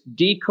 is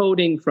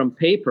decoding from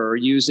paper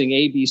using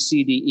A, B,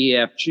 C, D, E,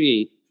 F,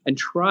 G, and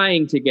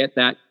trying to get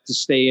that to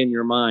stay in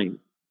your mind.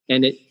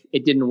 And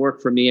it didn't work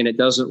for me, and it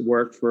doesn't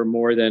work for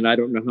more than, I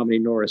don't know how many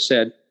Nora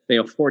said,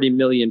 40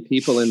 million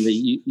people in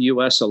the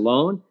U.S.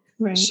 alone.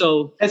 Right.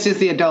 So that's just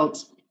the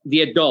adults.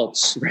 The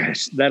adults,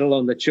 let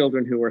alone the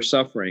children who are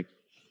suffering.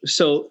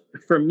 So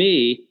for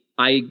me,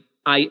 I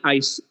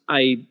guess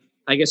I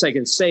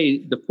can say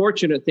the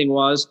fortunate thing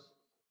was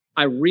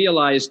I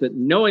realized that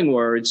knowing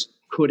words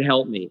could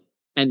help me.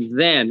 And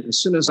then as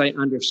soon as I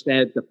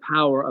understood the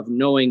power of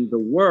knowing the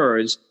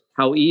words,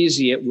 how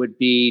easy it would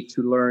be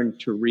to learn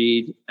to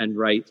read and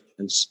write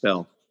and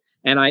spell.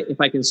 And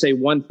if I can say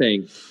one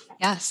thing,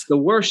 yes, the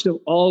worst of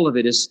all of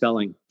it is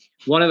spelling.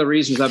 One of the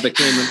reasons I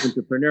became an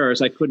entrepreneur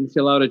is I couldn't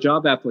fill out a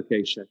job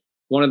application.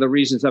 One of the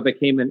reasons I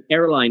became an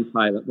airline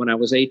pilot when I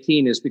was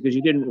 18 is because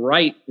you didn't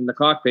write in the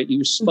cockpit,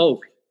 you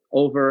spoke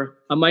over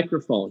a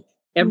microphone.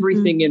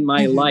 Everything in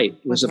my life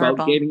was about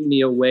verbal. Getting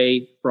me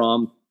away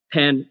from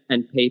pen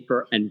and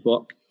paper and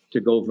book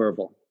to go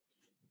verbal.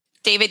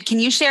 David, can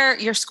you share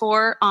your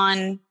score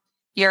on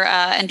your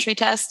entry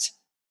test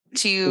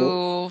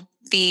to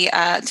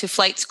to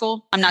flight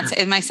school? Am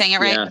I saying it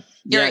right?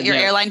 Yeah. Your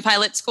airline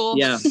pilot school?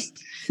 Yeah.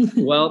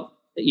 Well,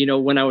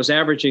 when I was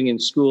averaging in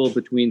school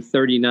between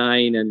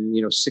 39 and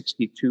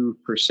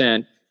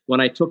 62%, when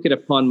I took it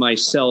upon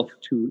myself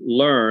to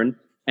learn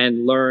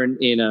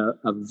in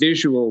a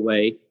visual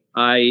way,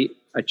 I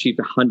achieved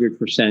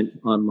 100%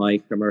 on my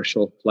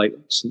commercial flight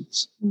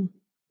license.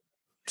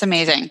 It's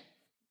amazing.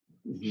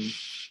 Mm-hmm.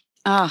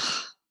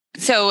 Oh,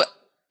 so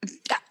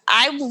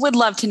I would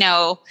love to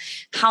know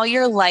how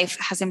your life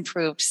has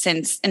improved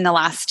since in the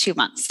last 2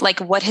 months. Like,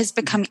 what has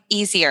become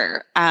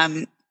easier?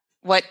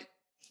 What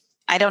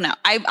I don't know.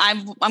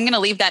 I'm going to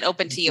leave that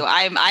open to you.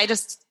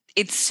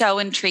 It's so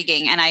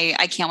intriguing, and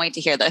I can't wait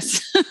to hear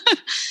this.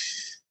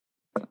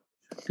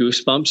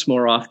 Goosebumps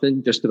more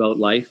often, just about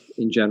life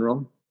in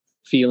general,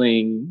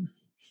 feeling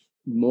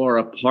more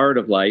a part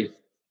of life.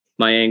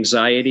 My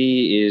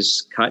anxiety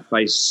is cut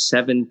by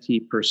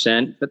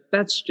 70%, but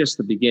that's just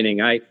the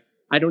beginning. I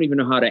don't even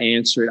know how to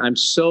answer it. I'm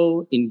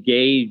so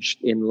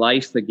engaged in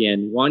life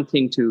again,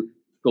 wanting to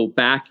go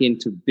back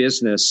into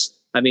business.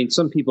 I mean,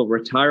 some people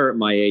retire at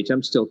my age.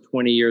 I'm still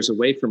 20 years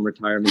away from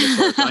retirement as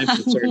far as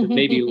I'm concerned,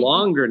 maybe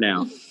longer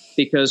now,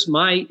 because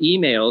my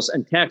emails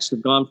and texts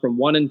have gone from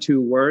 1 and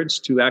 2 words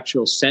to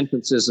actual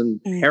sentences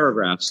and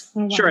paragraphs.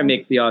 Oh, wow. Sure, I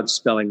make the odd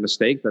spelling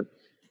mistake, but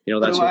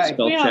that's what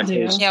spell check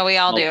is. Yeah, we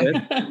all do.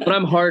 But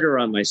I'm harder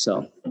on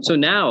myself. So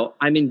now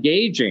I'm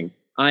engaging.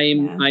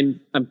 I'm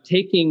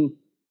taking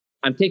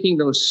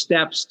those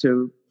steps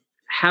to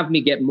have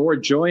me get more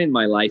joy in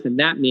my life. And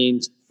that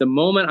means the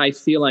moment I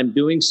feel I'm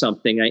doing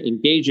something, I'm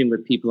engaging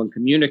with people and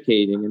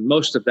communicating. And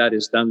most of that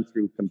is done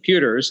through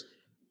computers.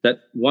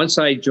 That once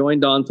I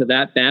joined onto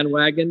that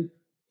bandwagon,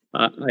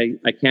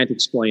 I can't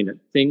explain it.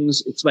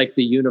 It's like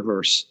the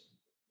universe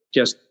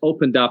just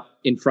opened up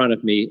in front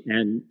of me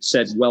and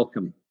said,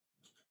 welcome.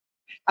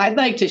 I'd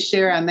like to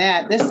share on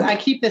that. I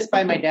keep this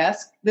by my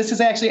desk. This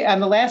is actually on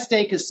the last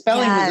day because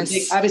spelling was a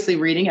big, obviously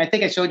reading. I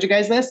think I showed you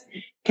guys this.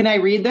 Can I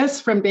read this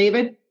from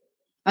David?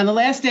 On the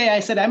last day, I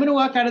said, I'm going to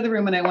walk out of the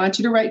room and I want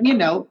you to write me a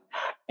note.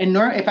 And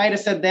if I'd have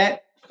said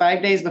that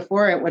 5 days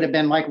before, it would have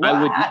been like,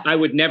 what? I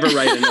would never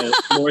write a note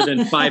more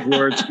than 5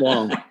 words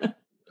long.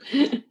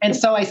 And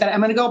so I said,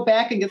 I'm going to go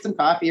back and get some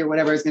coffee or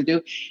whatever I was going to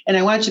do. And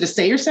I want you to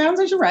say your sounds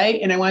as you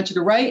write. And I want you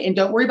to write and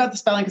don't worry about the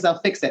spelling because I'll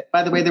fix it.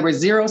 By the way, there were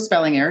 0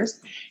 spelling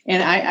errors.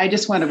 And I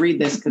just want to read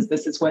this because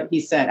this is what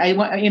he said. I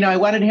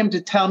wanted him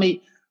to tell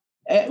me,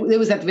 it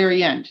was at the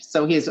very end.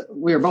 So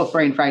we were both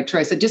brain fried.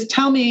 Troy said, just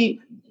tell me,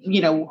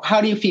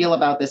 how do you feel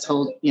about this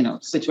whole,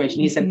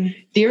 situation? He said,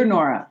 Dear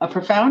Nora, a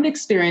profound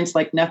experience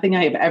like nothing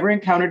I have ever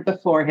encountered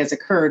before has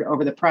occurred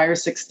over the prior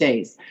 6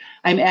 days.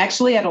 I'm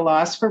actually at a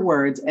loss for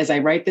words as I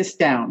write this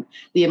down.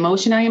 The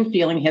emotion I am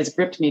feeling has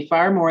gripped me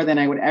far more than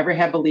I would ever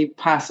have believed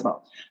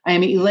possible. I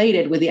am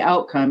elated with the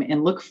outcome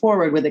and look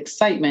forward with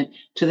excitement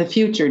to the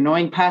future,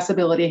 knowing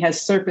possibility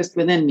has surfaced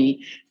within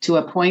me to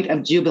a point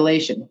of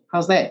jubilation.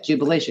 How's that?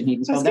 Jubilation. I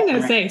was going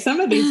to say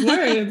some of these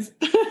words.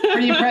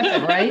 Pretty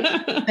impressive, right?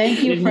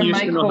 Thank you from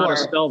my core. Know how to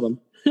spell them.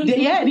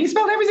 Yeah, and he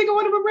spelled every single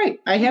one of them right.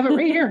 I have it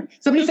right here.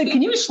 Somebody said,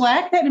 "Can you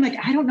shellac that?" And I'm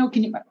like, I don't know.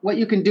 What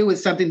you can do with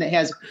something that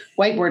has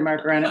whiteboard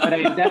marker on it? But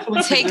I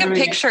definitely take a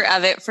picture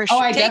of it for sure. Oh,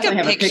 I take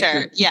definitely a have picture.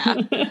 A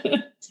picture.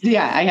 Yeah.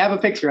 Yeah, I have a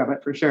picture of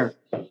it for sure.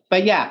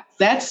 But yeah,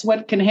 that's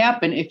what can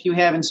happen if you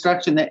have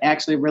instruction that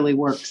actually really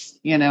works.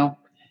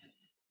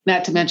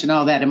 Not to mention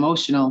all that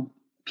emotional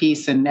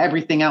piece and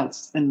everything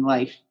else in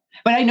life.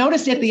 But I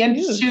noticed at the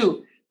end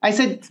too. I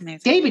said,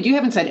 David, you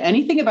haven't said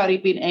anything about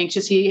being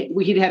anxious.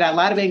 He'd had a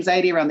lot of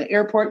anxiety around the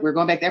airport. We're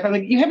going back there. I'm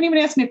like, you haven't even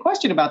asked me a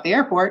question about the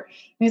airport.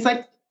 And he's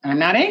like, I'm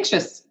not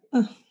anxious.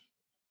 But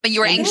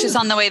you were anxious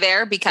on the way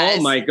there because...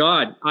 Oh my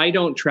God. I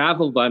don't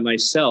travel by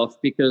myself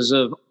because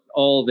of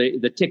all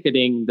the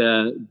ticketing,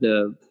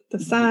 the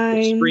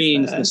signs, the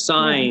screens, the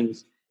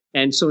signs.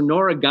 Yeah. And so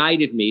Nora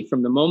guided me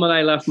from the moment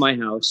I left my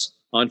house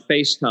on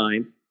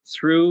FaceTime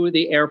through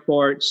the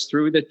airports,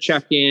 through the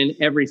check-in,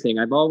 everything.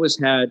 I've always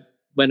had...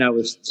 When I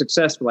was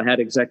successful, I had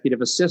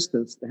executive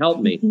assistants to help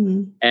me.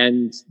 Mm-hmm.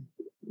 And,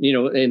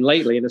 and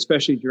lately, and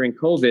especially during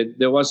COVID,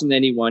 there wasn't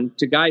anyone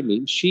to guide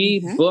me.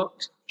 She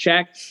booked,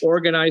 checked,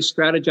 organized,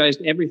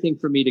 strategized everything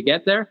for me to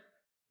get there.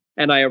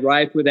 And I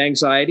arrived with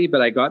anxiety, but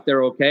I got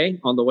there okay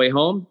on the way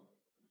home.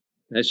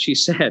 As she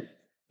said,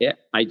 yeah,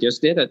 I just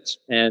did it.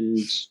 And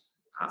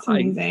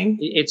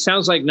it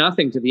sounds like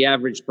nothing to the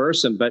average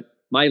person, but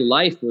my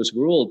life was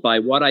ruled by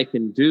what I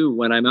can do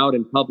when I'm out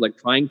in public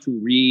trying to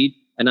read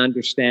and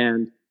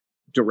understand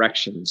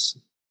directions.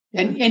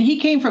 And he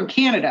came from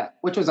Canada,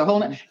 which was a whole...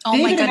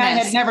 David and I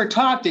had never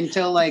talked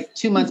until like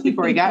 2 months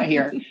before he got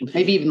here.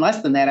 Maybe even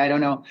less than that. I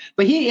don't know.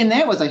 But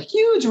that was a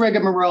huge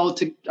rigmarole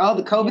to all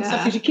the COVID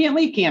stuff because you can't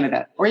leave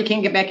Canada or you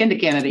can't get back into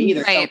Canada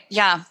either. Right. So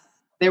yeah.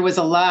 There was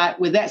a lot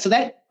with that. So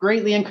that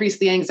greatly increased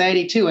the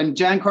anxiety too. And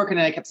John Corcoran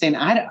and I kept saying,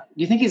 do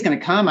you think he's going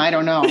to come? I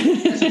don't know.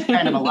 This is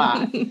kind of a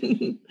lot.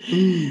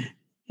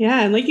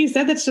 Yeah. And like you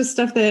said, that's just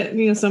stuff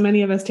that, so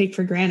many of us take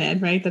for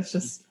granted, right?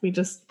 We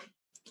just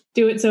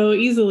do it so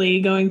easily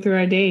going through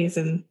our days.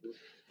 And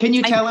can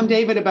you tell him,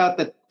 David, about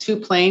the 2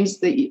 planes,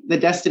 the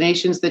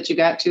destinations that you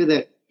got to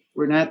that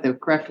were not the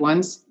correct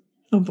ones?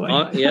 Oh boy.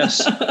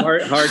 Yes.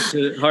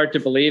 hard to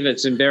believe.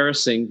 It's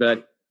embarrassing,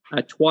 but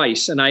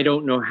twice. And I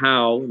don't know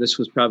how. This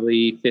was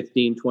probably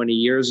 15, 20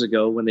 years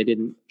ago when they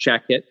didn't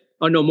check it.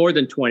 Oh, no, more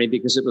than 20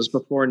 because it was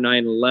before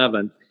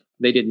 9/11.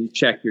 they didn't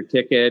check your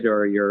ticket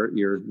or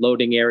your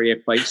loading area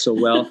quite so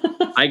well.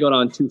 I got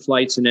on 2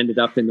 flights and ended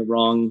up in the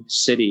wrong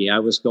city. I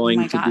was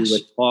going to do a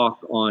talk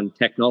on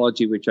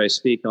technology, which I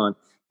speak on.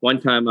 One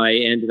time I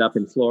ended up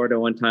in Florida.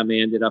 One time I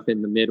ended up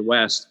in the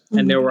Midwest.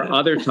 And there were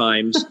other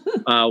times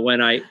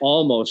when I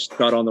almost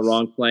got on the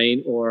wrong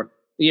plane, or,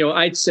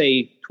 I'd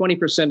say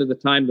 20% of the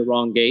time the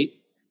wrong gate,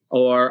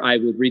 or I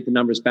would read the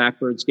numbers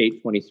backwards.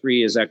 Gate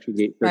 23 is actually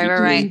gate 32.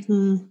 Right.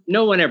 Mm-hmm.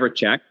 No one ever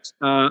checked.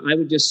 I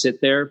would just sit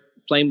there.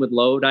 Plane would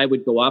load. I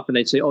would go up and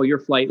they'd say, "Oh, your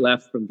flight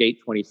left from gate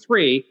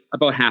 23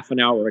 about half an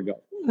hour ago."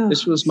 Oh.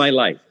 This was my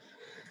life.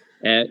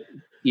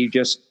 You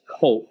just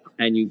cope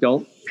and you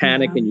don't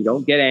panic and you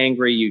don't get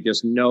angry. You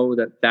just know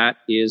that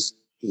is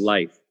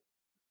life.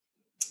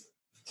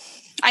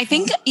 I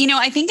think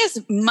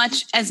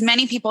as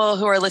many people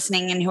who are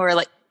listening and who are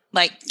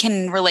like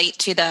can relate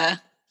to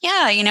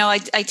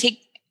I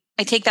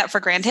take that for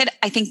granted.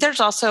 I think there's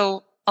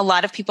also a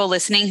lot of people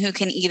listening who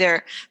can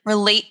either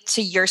relate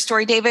to your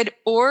story, David,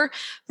 or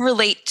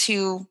relate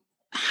to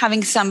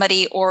having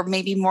somebody or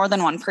maybe more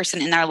than one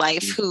person in their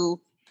life who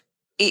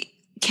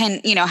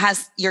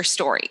has your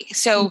story.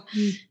 So,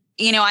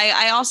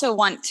 I also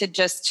want to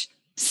just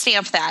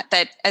stamp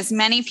that as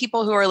many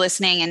people who are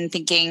listening and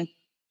thinking,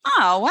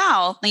 oh,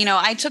 wow,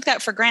 I took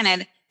that for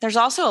granted. There's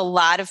also a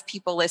lot of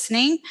people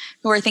listening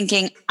who are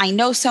thinking, I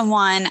know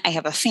someone, I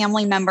have a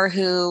family member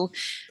who,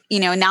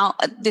 now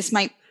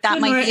that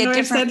might be a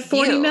different said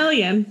 40 view.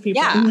 Million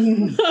people. Yeah.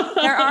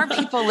 There are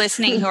people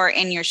listening who are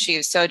in your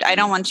shoes. So I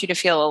don't want you to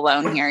feel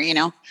alone here,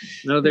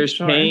 No, there's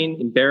pain,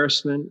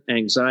 embarrassment,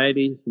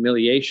 anxiety,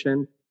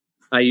 humiliation.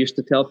 I used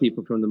to tell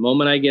people from the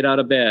moment I get out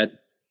of bed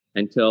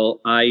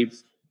until I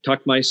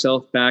tuck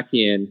myself back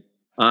in,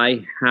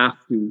 I have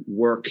to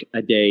work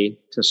a day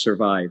to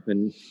survive.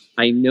 And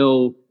I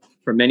know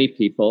for many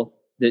people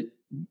that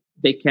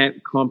they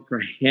can't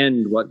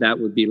comprehend what that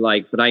would be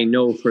like. But I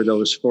know for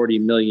those 40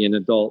 million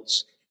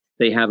adults,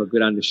 they have a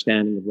good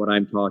understanding of what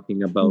I'm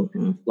talking about.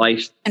 Mm-hmm.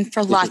 Life. And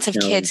for lots of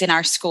kids in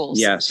our schools.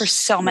 Yes. For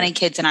so many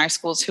kids in our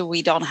schools who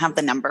we don't have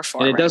the number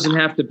for. And it doesn't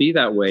have to be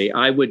that way.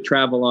 I would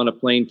travel on a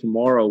plane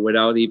tomorrow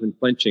without even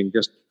flinching,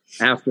 just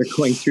after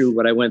going through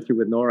what I went through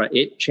with Nora.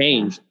 It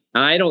changed.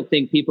 And I don't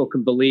think people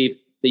can believe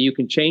that you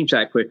can change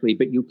that quickly,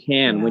 but you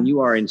can. Yeah. When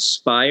you are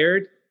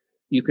inspired,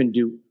 you can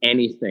do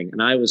anything.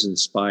 And I was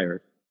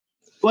inspired.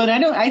 Well,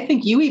 I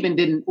think you even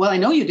didn't. Well, I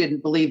know you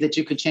didn't believe that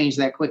you could change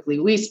that quickly.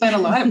 We spent a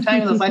lot of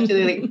time in those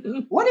lectures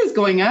like, what is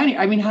going on here?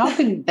 I mean, how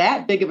can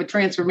that big of a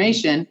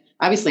transformation?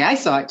 Obviously, I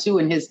saw it too.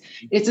 And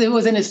it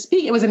was in his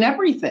speech. It was in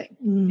everything.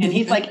 Mm-hmm. And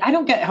he's like, I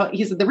don't get how.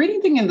 He said the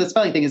reading thing and the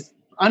spelling thing is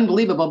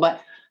unbelievable.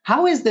 But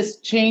how has this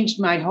changed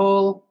my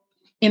whole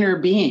inner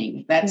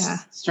being? That's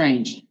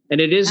strange. And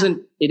it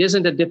isn't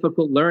a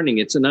difficult learning.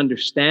 It's an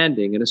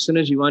understanding. And as soon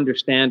as you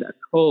understand a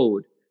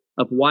code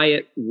of why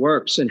it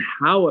works and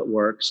how it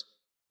works,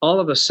 all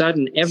of a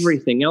sudden,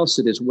 everything else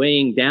that is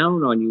weighing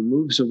down on you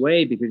moves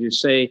away because you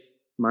say,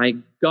 my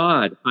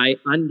God, I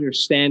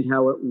understand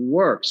how it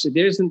works.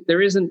 There isn't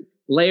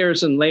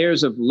layers and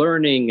layers of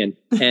learning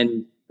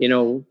and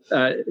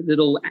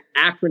little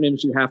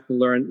acronyms you have to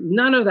learn.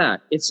 None of that.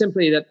 It's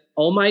simply that,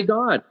 oh my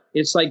God,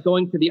 it's like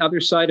going to the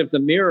other side of the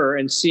mirror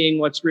and seeing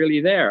what's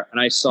really there.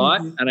 And I saw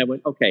it and I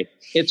went, okay,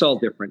 it's all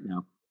different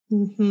now.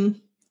 Mm-hmm.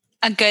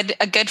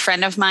 A good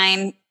friend of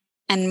mine,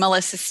 and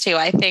Melissa's too,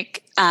 I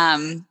think,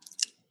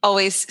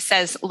 always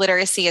says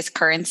literacy is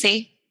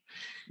currency.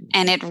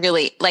 And it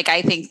really,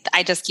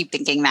 I just keep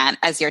thinking that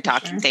as you're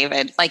talking,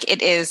 David,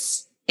 it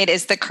is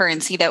the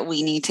currency that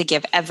we need to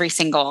give every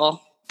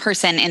single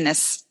person in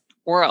this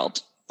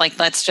world.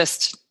 Let's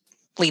just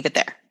leave it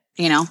there,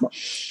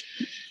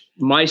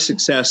 My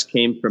success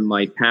came from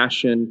my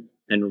passion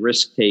and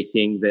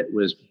risk-taking that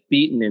was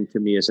beaten into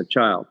me as a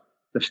child.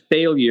 The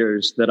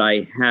failures that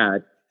I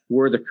had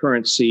were the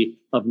currency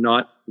of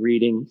not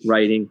reading,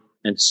 writing,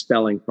 and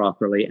spelling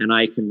properly. And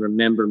I can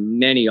remember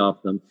many of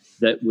them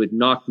that would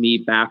knock me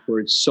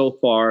backwards so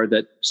far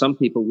that some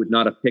people would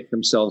not have picked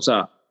themselves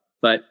up.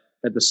 But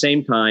at the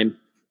same time,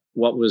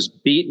 what was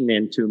beaten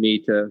into me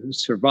to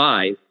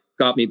survive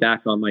got me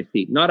back on my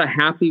feet. Not a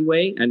happy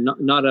way and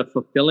not a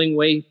fulfilling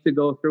way to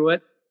go through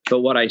it. But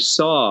what I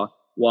saw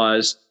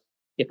was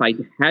if I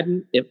could have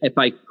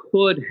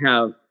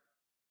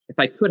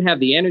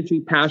the energy,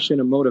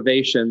 passion, and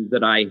motivation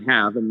that I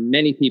have, and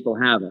many people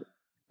have it,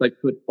 but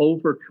could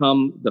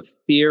overcome the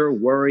fear,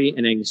 worry,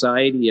 and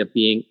anxiety of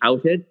being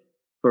outed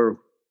for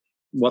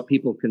what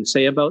people can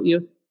say about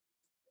you.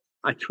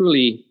 I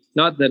truly,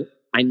 not that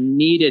I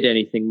needed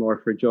anything more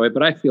for joy,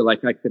 but I feel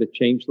like I could have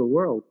changed the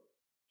world.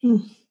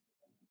 Well,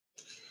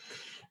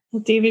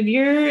 David,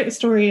 your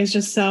story is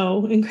just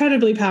so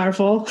incredibly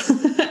powerful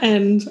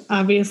and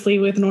obviously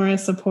with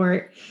Nora's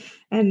support.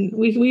 And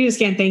we just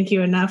can't thank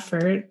you enough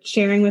for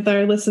sharing with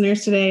our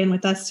listeners today and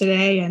with us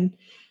today. And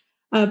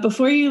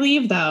before you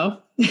leave, though,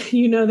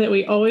 you know that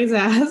we always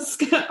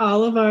ask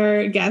all of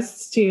our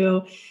guests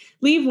to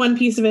leave one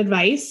piece of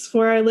advice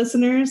for our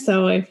listeners.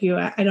 So if you,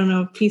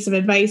 a piece of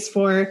advice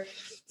for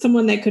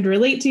someone that could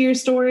relate to your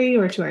story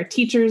or to our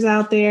teachers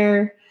out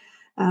there,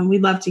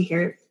 we'd love to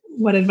hear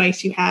what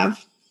advice you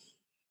have.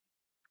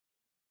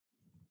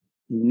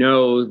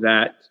 Know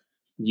that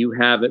you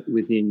have it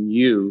within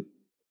you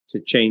to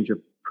change a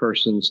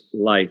person's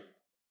life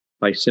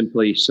by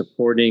simply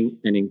supporting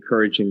and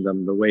encouraging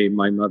them the way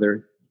my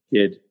mother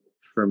did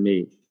for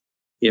me.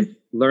 If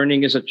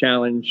learning is a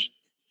challenge,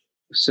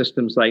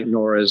 systems like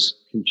Nora's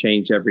can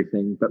change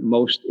everything, but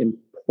most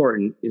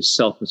important is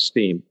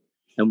self-esteem.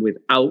 And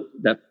without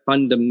that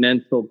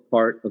fundamental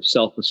part of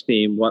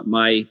self-esteem, what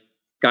my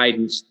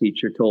guidance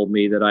teacher told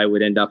me, that I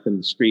would end up in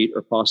the street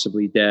or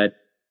possibly dead,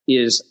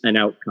 is an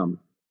outcome.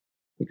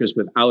 Because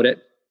without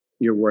it,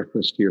 you're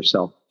worthless to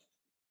yourself.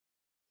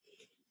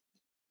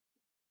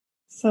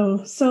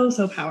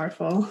 So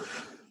powerful.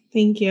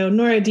 Thank you.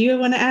 Nora, do you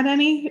want to add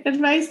any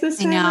advice this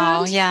time?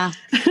 Yeah.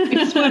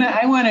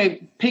 I want to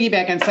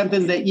piggyback on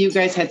something that you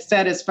guys had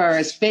said as far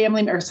as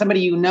family or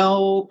somebody you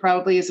know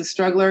probably is a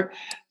struggler.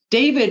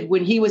 David,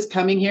 when he was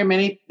coming here,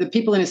 the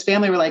people in his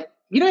family were like,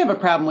 you don't have a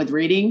problem with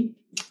reading.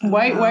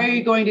 Why are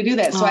you going to do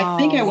that? So I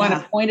think I want to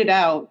point it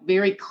out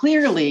very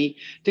clearly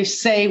to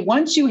say,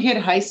 once you hit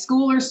high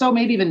school or so,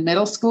 maybe even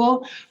middle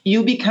school,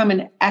 you become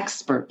an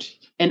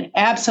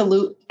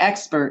absolute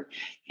expert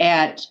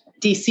at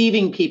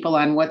deceiving people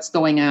on what's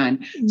going on.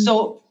 Mm-hmm.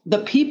 So the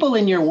people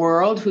in your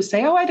world who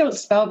say, oh, I don't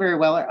spell very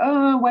well, or,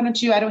 oh, why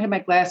don't you, I don't have my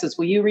glasses.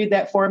 Will you read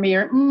that for me?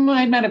 Or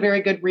I'm not a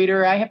very good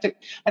reader. I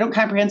don't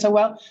comprehend so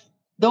well.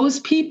 Those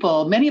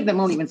people, many of them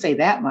won't even say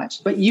that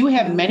much, but you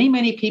have many,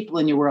 many people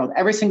in your world,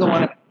 every single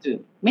one of them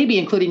do, maybe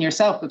including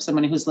yourself, if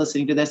someone who's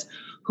listening to this,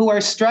 who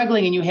are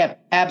struggling and you have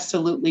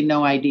absolutely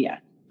no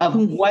idea of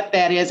what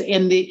that is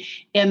in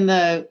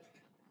the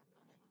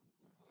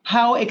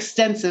how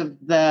extensive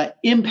the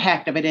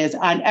impact of it is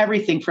on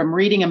everything from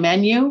reading a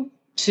menu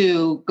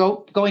to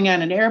going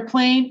on an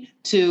airplane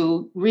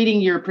to reading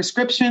your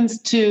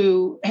prescriptions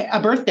to a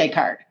birthday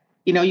card.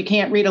 You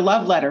can't read a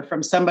love letter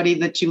from somebody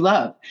that you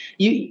love.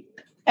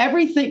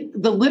 Everything,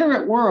 the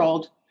literate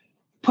world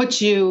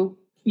puts you're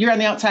on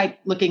the outside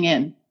looking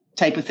in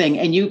type of thing,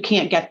 and you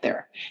can't get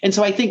there. And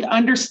so I think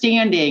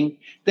understanding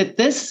that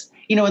this,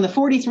 in the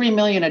 43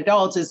 million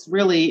adults is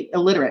really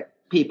illiterate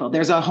people.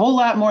 There's a whole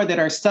lot more that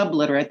are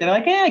subliterate that are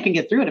like, I can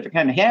get through it if I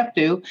kind of have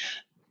to.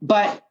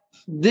 But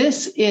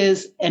this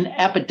is an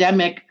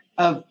epidemic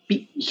of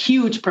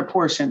huge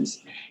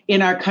proportions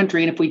in our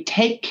country. And if we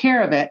take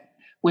care of it,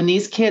 when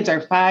these kids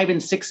are 5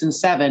 and 6 and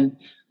 7,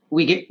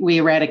 we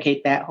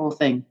eradicate that whole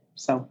thing.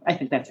 So I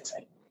think that's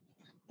exciting.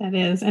 That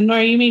is. And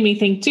Nora, you made me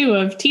think too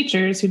of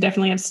teachers who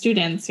definitely have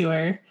students who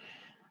are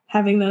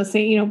having those,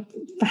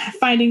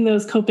 finding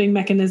those coping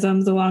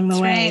mechanisms along the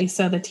way. Right.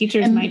 So the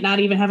teachers might not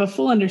even have a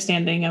full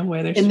understanding of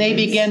where they're. And they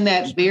begin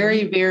that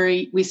very,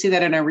 very, we see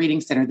that in our reading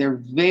center. They're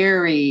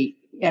very,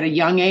 at a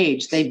young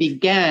age, they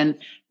begin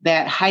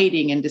that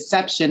hiding and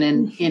deception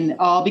and in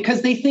all,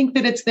 because they think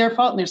that it's their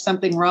fault and there's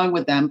something wrong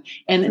with them.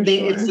 And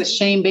it's a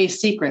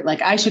shame-based secret.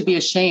 Like, I should be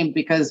ashamed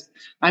because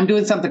I'm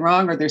doing something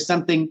wrong, or there's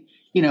something,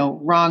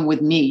 wrong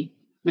with me,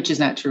 which is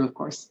not true, of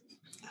course.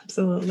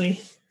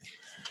 Absolutely.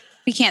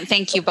 We can't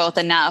thank you both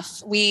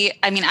enough.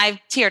 I've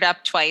teared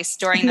up twice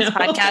during this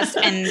podcast,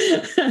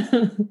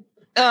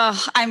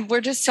 and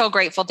we're just so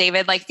grateful,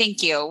 David. Like,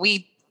 thank you.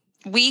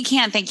 We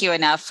can't thank you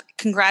enough.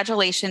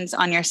 Congratulations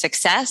on your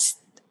success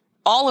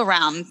all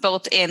around,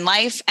 both in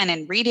life and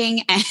in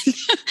reading and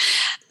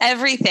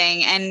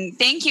everything. And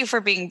thank you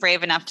for being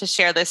brave enough to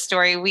share this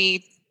story.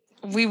 We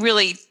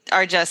really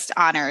are just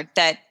honored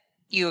that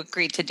you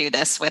agreed to do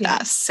this with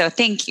us. So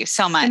thank you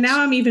so much. And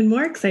now I'm even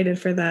more excited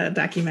for the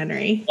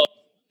documentary.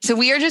 So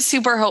we are just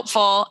super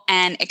hopeful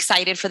and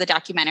excited for the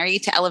documentary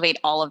to elevate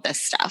all of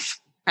this stuff.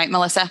 Right,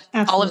 Melissa?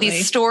 Absolutely. All of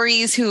these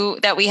stories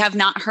that we have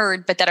not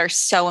heard, but that are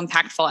so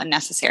impactful and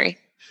necessary.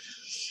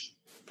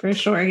 For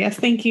sure. Yes.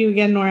 Thank you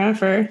again, Nora,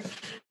 for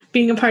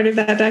being a part of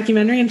that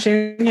documentary and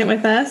sharing it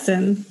with us.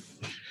 And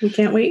we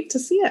can't wait to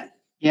see it.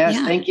 Yes.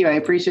 Yeah. Thank you. I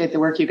appreciate the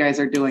work you guys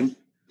are doing.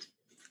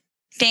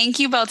 Thank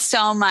you both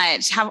so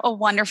much. Have a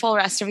wonderful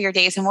rest of your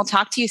days, and we'll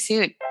talk to you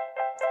soon.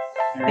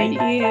 Thank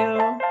you.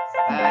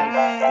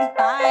 Bye.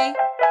 Bye.